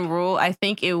bright line rule, I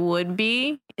think it would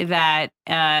be that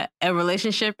a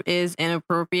relationship is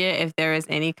inappropriate if there is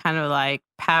any kind of like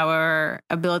power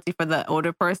ability for the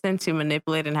older person to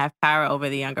manipulate and have power over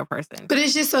the younger person. But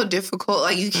it's just so difficult.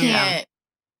 Like you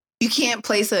can't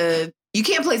place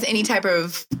any type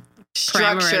of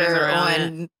structure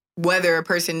on whether a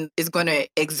person is going to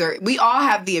exert. We all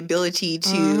have the ability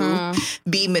to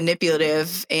be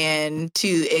manipulative and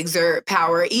to exert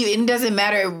power. Even it doesn't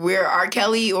matter if we're R.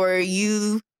 Kelly or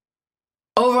you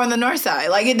over on the north side.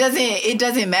 Like it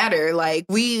doesn't matter. Like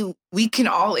we can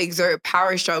all exert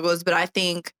power struggles, but I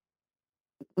think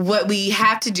what we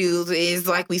have to do is,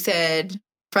 like we said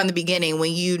from the beginning,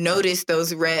 when you notice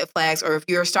those red flags, or if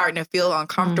you're starting to feel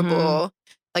uncomfortable,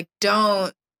 like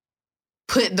don't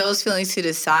put those feelings to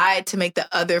the side to make the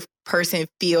other person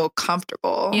feel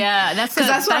comfortable. Yeah, that's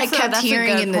what I kept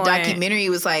hearing in the documentary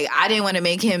was like, I didn't want to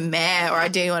make him mad, or I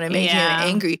didn't want to make him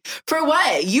angry. For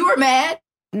what? You were mad?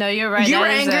 No, you're right. You were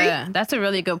angry? That's a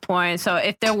really good point. So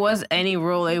if there was any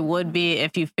rule, it would be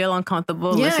if you feel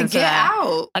uncomfortable, listen to get that.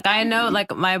 out. Like I know,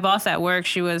 like my boss at work,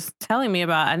 she was telling me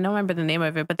about, I don't remember the name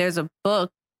of it, but there's a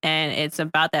book and it's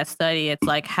about that study. It's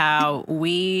like how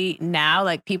we now,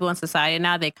 like people in society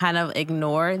now, they kind of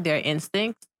ignore their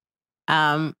instincts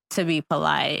to be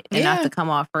polite and not to come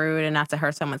off rude and not to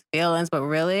hurt someone's feelings, but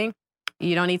really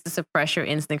you don't need to suppress your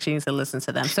instincts. You need to listen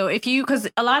to them. So because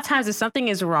a lot of times if something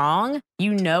is wrong,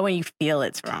 you know when you feel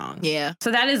it's wrong. Yeah.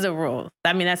 So that is the rule.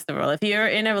 I mean, that's the rule. If you're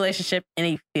in a relationship and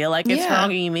you feel like it's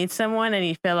wrong and you meet someone and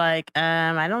you feel like,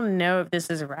 I don't know if this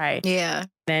is right. Yeah.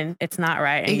 Then it's not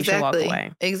right and you should walk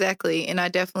away. Exactly. And I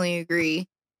definitely agree.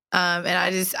 And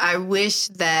I wish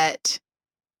that,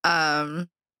 again,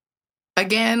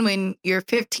 when you're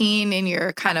 15 and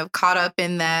you're kind of caught up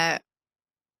in that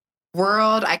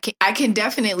world, I can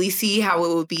definitely see how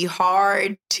it would be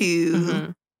hard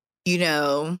to, you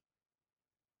know,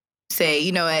 say,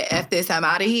 you know what, F this, I'm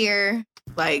out of here.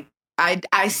 Like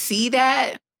I see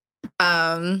that.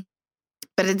 But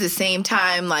at the same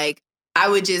time, like I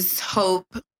would just hope,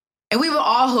 and we would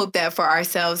all hope that for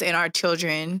ourselves and our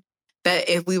children, that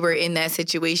if we were in that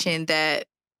situation that,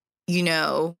 you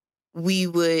know, we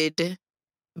would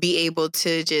be able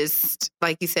to just,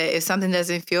 like you said, if something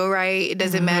doesn't feel right, it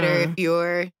doesn't matter if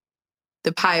you're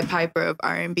the Pied Piper of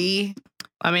R&B.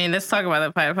 I mean, let's talk about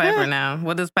the Pied Piper now.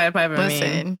 What does Pied Piper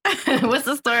mean? What's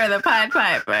the story of the Pied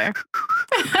Piper?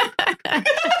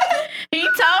 He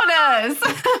told us.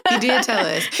 He did tell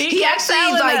us. He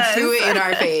actually threw it in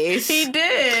our face. He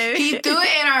did. He threw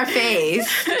it in our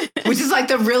face, which is like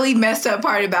the really messed up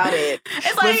part about it.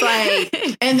 It's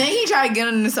like, and then he tried to get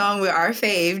on the song with our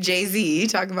fave, Jay-Z,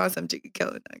 talking about some chicken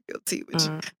killing not guilty, which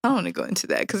I don't want to go into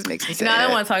that because it makes me sad. No, I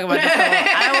don't want to talk about this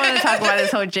I don't want to talk about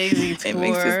this whole Jay-Z tour.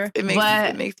 It makes me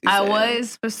sad. I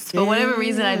was, for whatever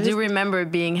reason, I do remember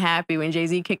being happy when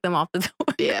Jay-Z kicked them off the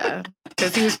tour. Yeah.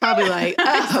 Because he was probably like,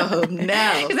 oh, no.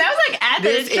 Because I was like, after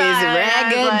this is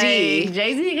raggedy. Like,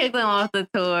 Jay-Z kicked them off the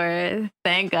tour.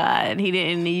 Thank God he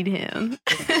didn't need him.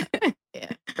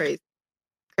 Yeah,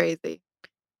 crazy.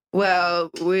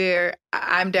 Well,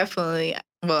 I'm definitely,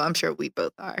 well, I'm sure we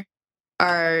both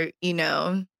are, you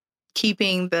know,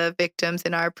 keeping the victims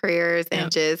in our prayers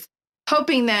and just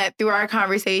hoping that through our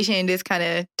conversation, just kind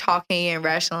of talking and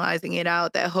rationalizing it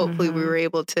out, that hopefully we were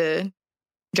able to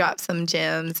drop some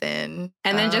gems. And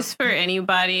then just for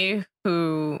anybody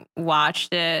who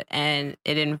watched it and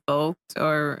it invoked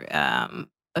or a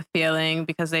feeling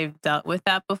because they've dealt with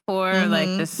that before, like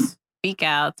just speak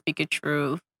out, speak a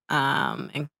truth,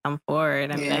 and come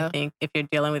forward. I mean, I think if you're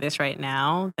dealing with this right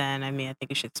now, then I think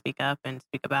you should speak up and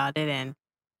speak about it and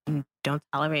don't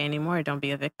tolerate anymore. Don't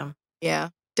be a victim. Yeah,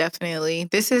 definitely.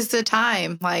 This is the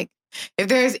time. Like, if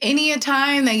there's any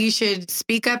time that you should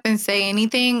speak up and say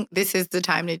anything, this is the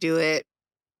time to do it.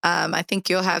 I think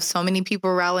you'll have so many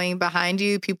people rallying behind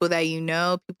you, people that you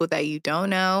know, people that you don't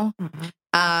know.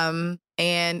 And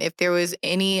if there was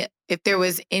any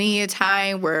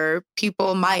time where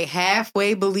people might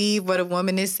halfway believe what a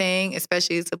woman is saying,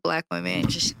 especially as a Black woman,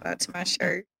 just shout out to my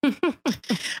shirt.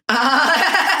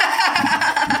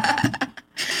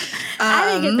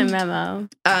 I didn't get the memo.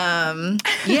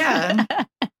 Yeah.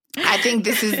 I think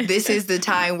this is the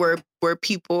time where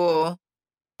people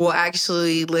will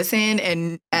actually listen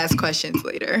and ask questions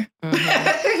later.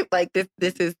 Like this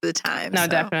is the time. No, so.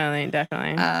 definitely.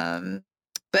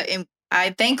 But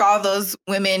I thank all those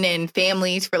women and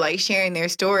families for like sharing their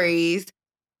stories.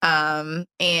 And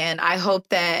I hope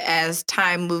that as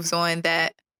time moves on,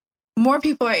 that more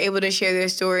people are able to share their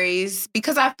stories,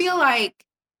 because I feel like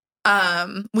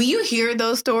when you hear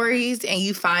those stories and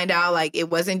you find out like it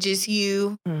wasn't just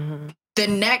you, the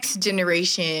next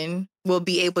generation will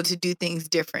be able to do things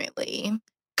differently.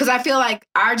 Because I feel like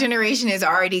our generation is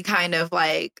already kind of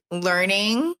like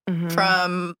learning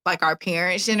from like our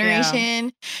parents' generation. Yeah.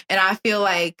 And I feel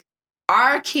like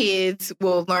our kids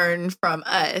will learn from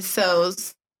us. So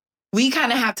we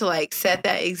kind of have to like set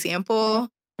that example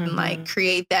and like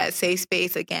create that safe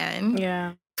space again.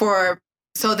 Yeah.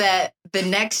 So that the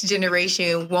next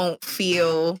generation won't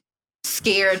feel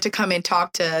scared to come and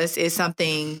talk to us if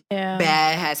something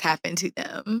bad has happened to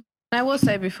them. I will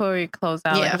say before we close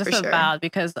out, like, just about,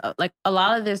 because like a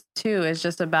lot of this too is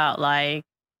just about like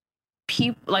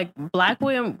people, like Black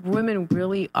women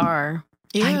really are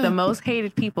like the most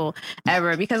hated people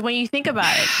ever. Because when you think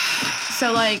about it,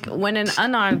 so like when an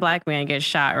unarmed Black man gets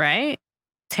shot, right?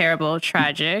 Terrible,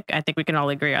 tragic. I think we can all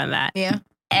agree on that. Yeah.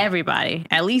 Everybody,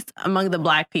 at least among the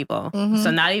Black people.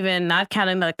 So not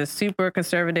counting like the super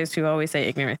conservatives who always say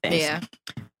ignorant things. Yeah.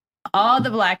 All the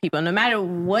Black people, no matter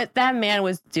what that man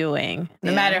was doing,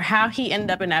 no matter how he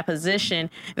ended up in that position,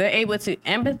 they're able to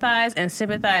empathize and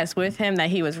sympathize with him that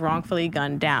he was wrongfully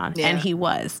gunned down. And he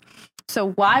was.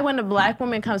 So why, when a Black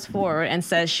woman comes forward and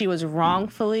says she was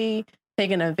wrongfully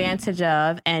taken advantage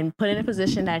of and put in a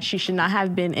position that she should not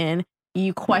have been in,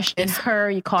 you question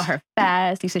her, you call her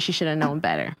fast, you say she should have known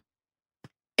better.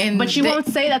 But you won't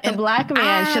say that the Black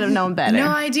man should have known better. No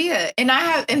idea. And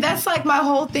that's like my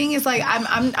whole thing is like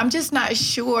I'm just not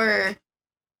sure.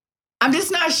 I'm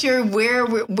just not sure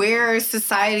where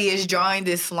society is drawing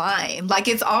this line. Like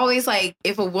it's always like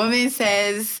if a woman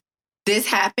says this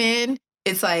happened,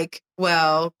 it's like,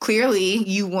 well, clearly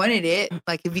you wanted it.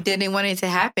 Like if you didn't want it to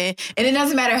happen, and it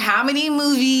doesn't matter how many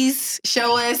movies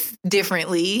show us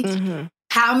differently,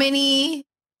 how many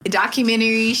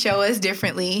documentaries show us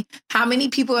differently, how many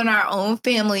people in our own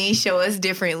family show us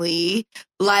differently.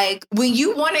 Like when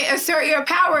you want to assert your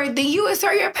power, then you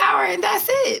assert your power and that's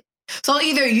it. So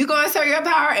either you going to assert your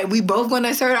power and we both going to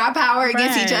assert our power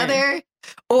against each other,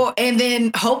 and then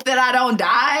hope that I don't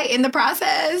die in the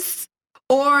process.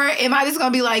 Or am I just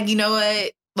going to be like, you know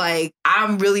what? Like,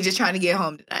 I'm really just trying to get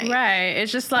home tonight. Right. It's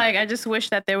just like, I just wish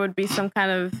that there would be some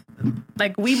kind of,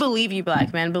 like, we believe you,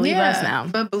 Black men. Believe us now.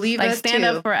 But believe like, us stand too.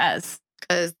 Up for us.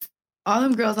 Because all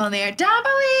them girls on there, don't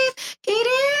believe he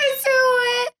didn't do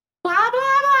it. Blah, blah, blah.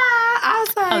 I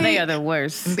was like, oh, they are the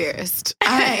worst. Embarrassed.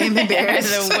 I am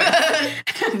embarrassed. The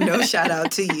worst. No shout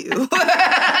out to you.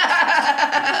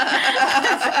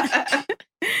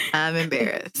 I'm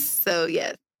embarrassed. So,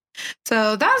 yes.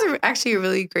 So that was actually a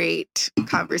really great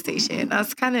conversation. I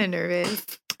was kind of nervous.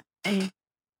 It's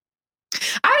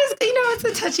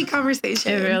a touchy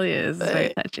conversation. It really is. It's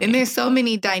very touchy. And there's so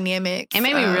many dynamics. It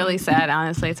made me really sad,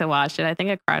 honestly, to watch it. I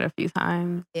think I cried a few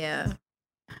times. Yeah.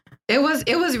 It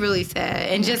was really sad.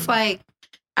 And just like,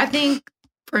 I think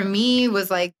for me was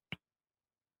like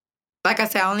I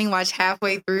said, I only watched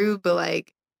halfway through, but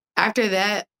like after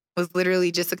that was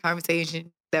literally just a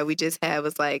conversation that we just had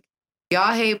was like,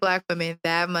 y'all hate Black women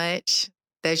that much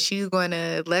that you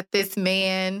gonna let this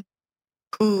man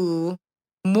who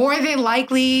more than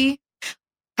likely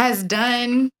has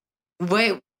done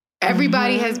what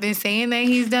everybody has been saying that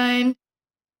he's done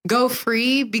go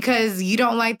free because you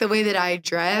don't like the way that I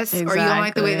dress or you don't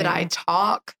like the way that I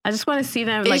talk. I just want to see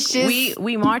them like just,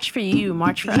 we march for you,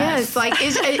 march for us. Yes, like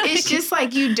it's just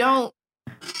like you don't.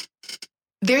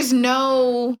 There's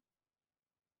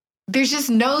just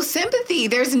no sympathy.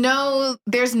 There's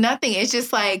nothing. It's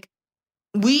just like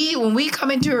when we come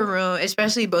into a room,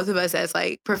 especially both of us as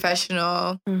like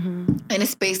professional in a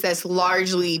space that's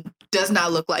largely does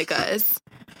not look like us.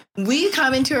 We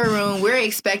come into a room, we're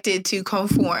expected to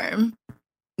conform.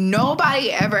 Nobody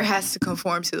ever has to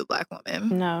conform to the Black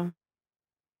woman. No.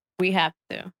 We have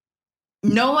to.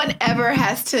 No one ever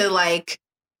has to like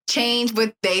change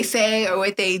what they say or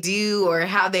what they do or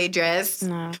how they dress.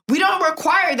 No. We don't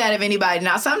require that of anybody.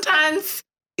 Now, sometimes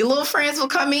your little friends will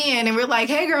come in and we're like,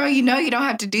 hey, girl, you know you don't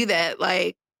have to do that.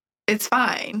 Like, it's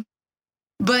fine.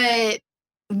 But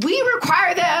we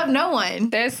require that of no one.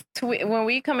 There's when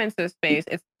we come into a space,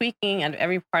 it's tweaking at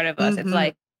every part of us. It's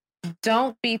like,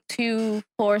 don't be too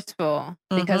forceful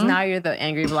because now you're the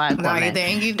angry Black woman. Now you're the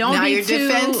angry. Don't now be you're too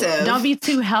defensive. Don't be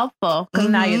too helpful because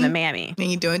now you're the mammy.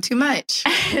 And you're doing too much.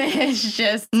 It's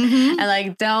just and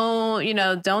like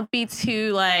don't be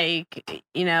too like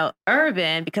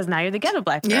urban because now you're the ghetto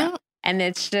Black girl. Yeah. And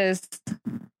it's just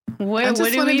what do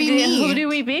we do? Who do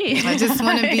we be? I just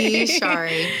want to be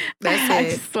Shari. That's it. I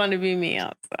just want to be me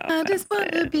also. I just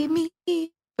want to be me.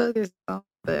 Focus on,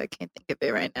 but I can't think of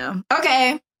it right now.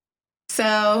 Okay.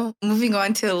 So moving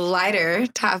on to lighter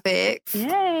topics.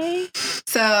 Yay.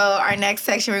 So our next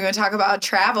section, we're going to talk about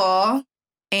travel.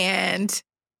 And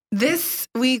this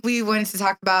week we wanted to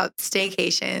talk about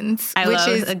staycations, which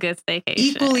is a good staycation.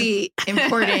 Equally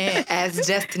important as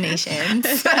destinations.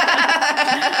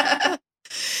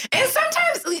 And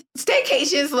sometimes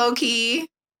staycations, low key,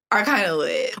 are kind of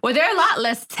lit. Well, they're a lot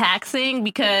less taxing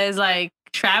because like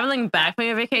traveling back from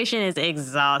your vacation is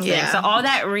exhausting. Yeah. So all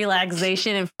that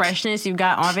relaxation and freshness you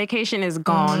got on vacation is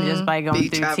gone just by going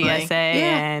through traveling. TSA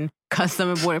and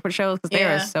Customs and Border Patrol because they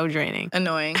are so draining.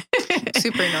 Annoying.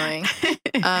 Super annoying.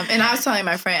 And I was telling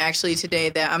my friend actually today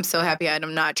that I'm so happy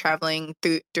I'm not traveling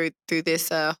through this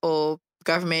whole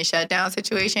government shutdown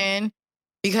situation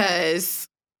because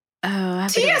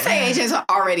TSA agents are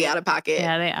already out of pocket.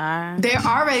 Yeah, they are. They're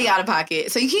already out of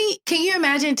pocket. So can you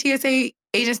imagine TSA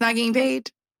agents not getting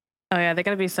paid? Oh yeah, they're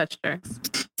gonna be such jerks.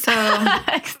 So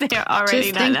they're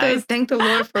already just not nice. Thank the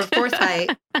Lord for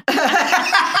foresight.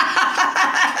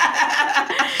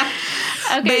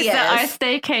 Okay, so our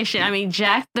staycation. I mean,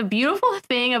 the beautiful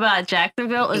thing about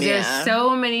Jacksonville is there's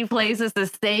so many places to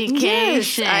staycation.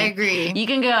 Yes, I agree. You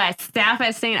can go at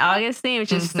St. Augustine,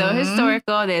 which is so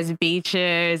historical. There's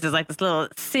beaches. There's like this little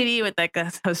city with like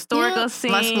a historical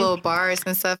scene. Lots of little bars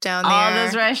and stuff down there. All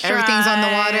those restaurants. Everything's on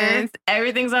the water.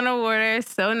 Everything's on the water.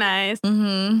 So nice.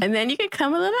 And then you can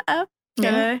come a little up.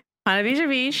 Ponte Vedra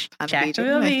Beach,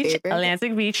 Jacksonville Beach,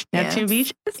 Atlantic Beach, Neptune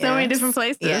Beach. So many different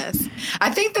places. Yes.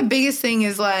 I think the biggest thing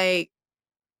is like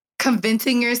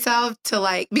convincing yourself to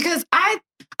like, because I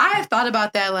have thought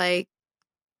about that like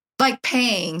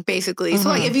paying basically. So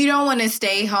like if you don't want to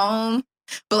stay home,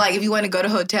 but like if you want to go to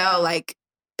a hotel, like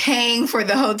paying for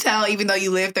the hotel even though you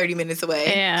live 30 minutes away.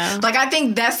 Yeah. Like I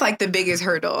think that's like the biggest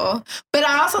hurdle. But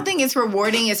I also think it's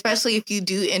rewarding, especially if you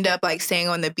do end up like staying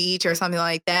on the beach or something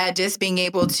like that, just being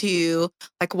able to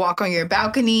like walk on your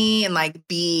balcony and like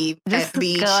be just at the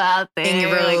beach. Go out there, in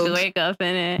your robe. like wake up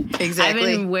in it. Exactly.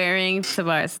 I've been wearing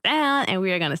Tavares down and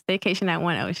we are going to staycation at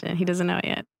One Ocean. He doesn't know it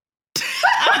yet.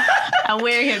 I'm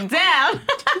wearing him down.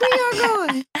 Where y'all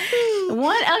going?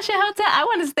 One Ocean Hotel. I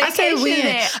want to staycation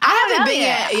there. I haven't been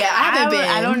yet. Yeah, I haven't been.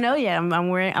 I don't know yet. I'm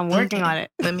working on it.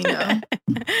 Let me know.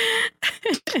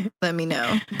 Let me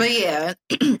know. But yeah,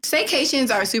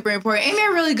 staycations are super important and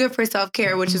they're really good for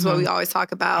self-care, which is what we always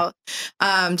talk about.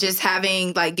 Just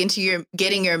having like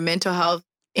getting your mental health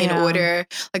in order.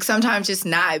 Like sometimes just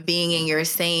not being in your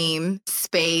same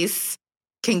space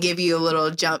can give you a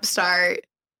little jump start.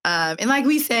 And like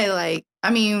we said, like, I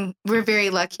mean, we're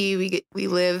very lucky. We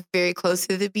live very close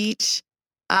to the beach.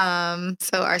 So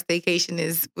our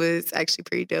staycation was actually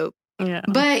pretty dope. Yeah.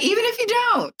 But even if you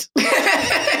don't.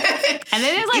 And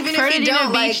then there's like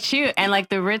Ferdinand Beach too. And like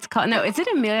the Ritz. No, is it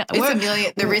Amelia? It's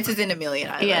Amelia. The Ritz is in Amelia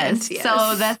Island. Yes.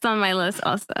 So that's on my list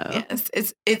also.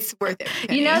 Yes. It's worth it.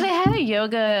 Okay. You know, they had a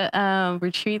yoga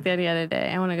retreat there the other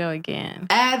day. I want to go again.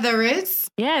 At the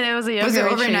Ritz? Yeah, there was a yoga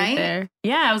retreat overnight? There.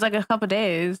 Yeah, it was like a couple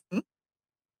days.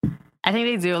 I think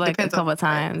they do it like a couple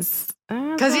times.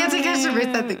 Because you have to catch the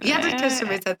Ritz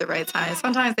at the right time.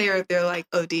 Sometimes they're like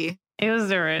OD. It was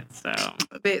the Ritz, so.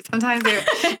 But sometimes they're,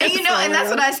 and you know, and that's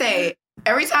what I say.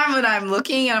 Every time when I'm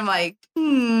looking and I'm like,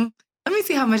 let me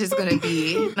see how much it's going to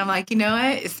be. And I'm like, you know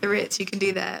what? It's the Ritz. You can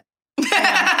do that.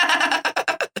 Yeah.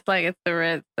 It's like it's the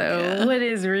Ritz, so what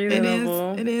is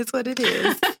reasonable? It is what it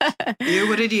is. You're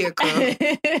what it is, girl.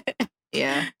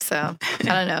 Yeah, so I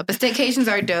don't know. But staycations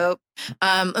are dope.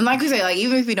 And like we say, like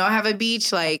even if we don't have a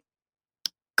beach, like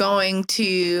going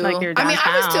to, like your downtown.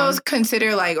 I would still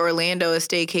consider like Orlando a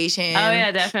staycation. Oh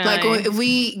yeah, definitely. Like if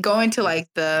we go into like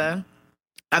the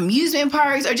amusement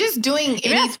parks or just doing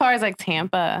even as far as like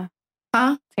Tampa.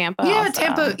 Huh? Tampa. Yeah, also.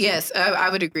 Tampa. Yes, I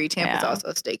would agree. Tampa's also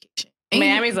a staycation.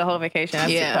 Miami's a whole vacation.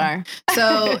 That's too far.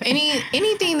 So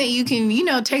anything that you can, you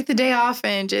know, take the day off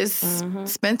and just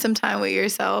spend some time with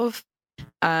yourself.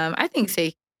 I think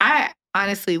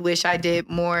honestly wish I did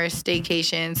more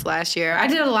staycations last year. I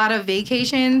did a lot of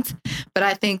vacations, but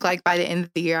I think like by the end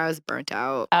of the year I was burnt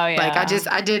out. Oh yeah. Like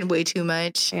I did way too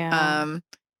much. Yeah.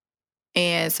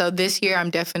 And so this year I'm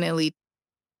definitely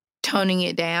toning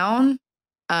it down.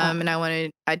 And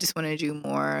I just want to do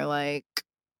more like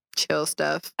chill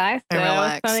stuff. I still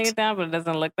was toning it down, but it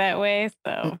doesn't look that way.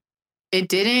 So it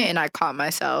didn't, and I caught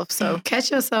myself. So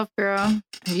catch yourself, girl.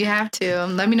 You have to.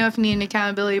 Let me know if you need an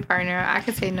accountability partner. I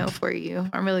could say no for you.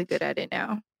 I'm really good at it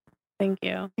now. Thank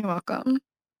you. You're welcome.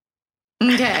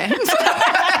 Okay.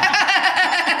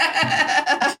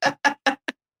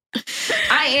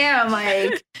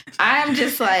 I'm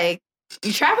just like,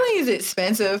 traveling is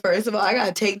expensive, first of all. I got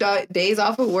to take days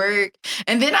off of work.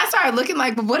 And then I started looking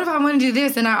like, but what if I want to do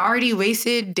this? And I already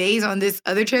wasted days on this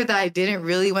other trip that I didn't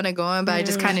really want to go on, but I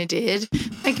just kind of did.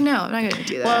 Like, no, I'm not going to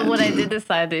do that. Well, what I did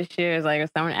decide this year is like, if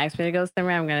someone asks me to go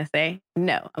somewhere, I'm going to say,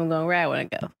 no, I'm going where I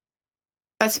want to go.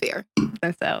 That's fair.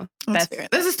 And so that's fair.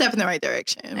 That's a step in the right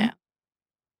direction. Yeah.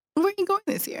 Where are you going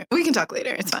this year? We can talk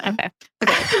later. It's fine. Okay.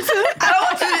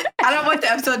 I don't want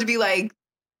the episode to be like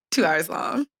 2 hours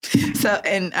long. So,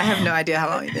 and I have no idea how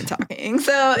long we've been talking.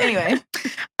 So anyway,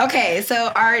 okay.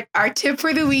 So our tip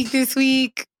for the week this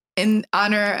week, in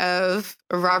honor of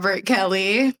Robert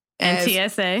Kelly and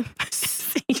TSA.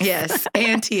 Yes,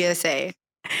 and TSA.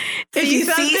 If you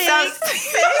see something,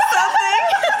 say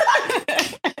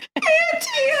something. And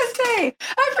TSA.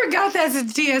 I forgot that's a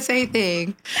TSA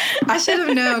thing. I should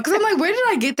have known, because I'm like, where did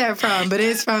I get that from? But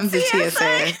it's from the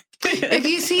TSA. If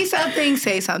you see something,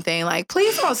 say something. Like,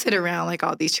 please don't sit around like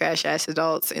all these trash ass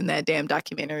adults in that damn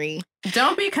documentary.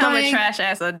 Don't become a trash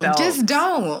ass adult. Just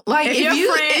don't. Like,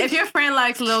 if your friend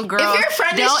likes little girls, if your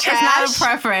friend is trash, it's not a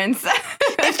preference.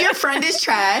 If your friend is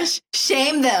trash,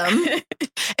 shame them.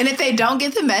 And if they don't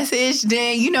get the message,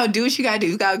 then do what you gotta do.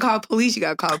 You gotta call police. You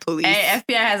gotta call police. Hey,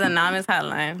 FBI has an anonymous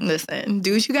hotline. Listen,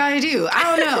 do what you gotta do. I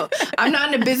don't know. I'm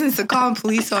not in the business of calling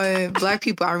police on Black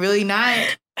people. I'm really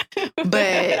not.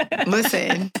 But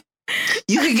listen,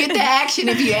 you can get the action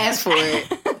if you ask for it.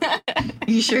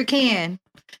 You sure can.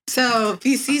 So if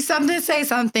you see something, say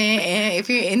something. And if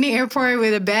you're in the airport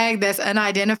with a bag that's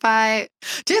unidentified,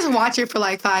 just watch it for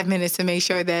like 5 minutes to make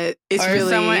sure that it's really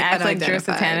someone acts like Drew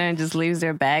Santana and just leaves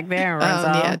their bag there and runs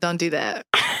off. Yeah, don't do that.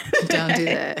 Don't do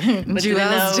that.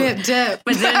 Jewels, dip.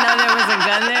 But didn't know there was a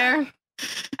gun there.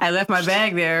 I left my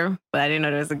bag there, but I didn't know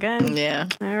there was a gun. Yeah.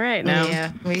 All right. No.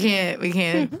 Yeah. We can't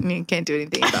do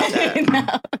anything about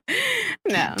that.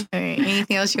 No. All right.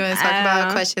 Anything else you want to talk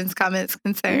about? Questions, comments,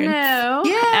 concerns? No.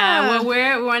 Yeah.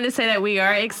 We wanted to say that we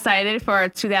are excited for our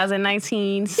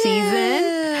 2019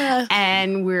 season.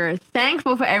 And we're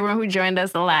thankful for everyone who joined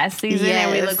us the last season. Yes.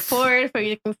 And we look forward for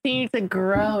you to continue to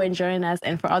grow and join us,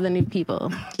 and for all the new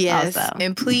people. Yes. Also.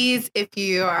 And please, if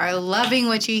you are loving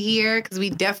what you hear, because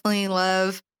we definitely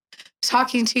love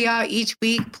talking to y'all each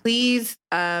week, please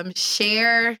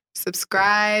share,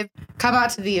 subscribe, come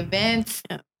out to the events.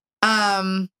 Yeah.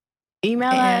 Email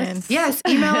us. Yes,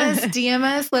 email us, DM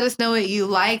us. Let us know what you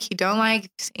like, you don't like,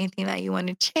 if there's anything that you want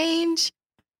to change.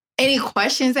 Any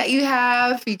questions that you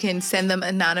have, you can send them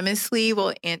anonymously.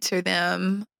 We'll answer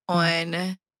them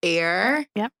on air.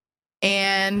 Yep.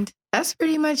 And that's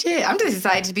pretty much it. I'm just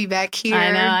excited to be back here. I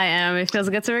know I am. It feels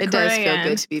good to record. It does feel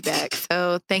good to be back.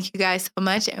 So thank you guys so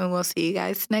much, and we'll see you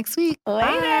guys next week. Later.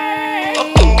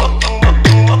 Bye.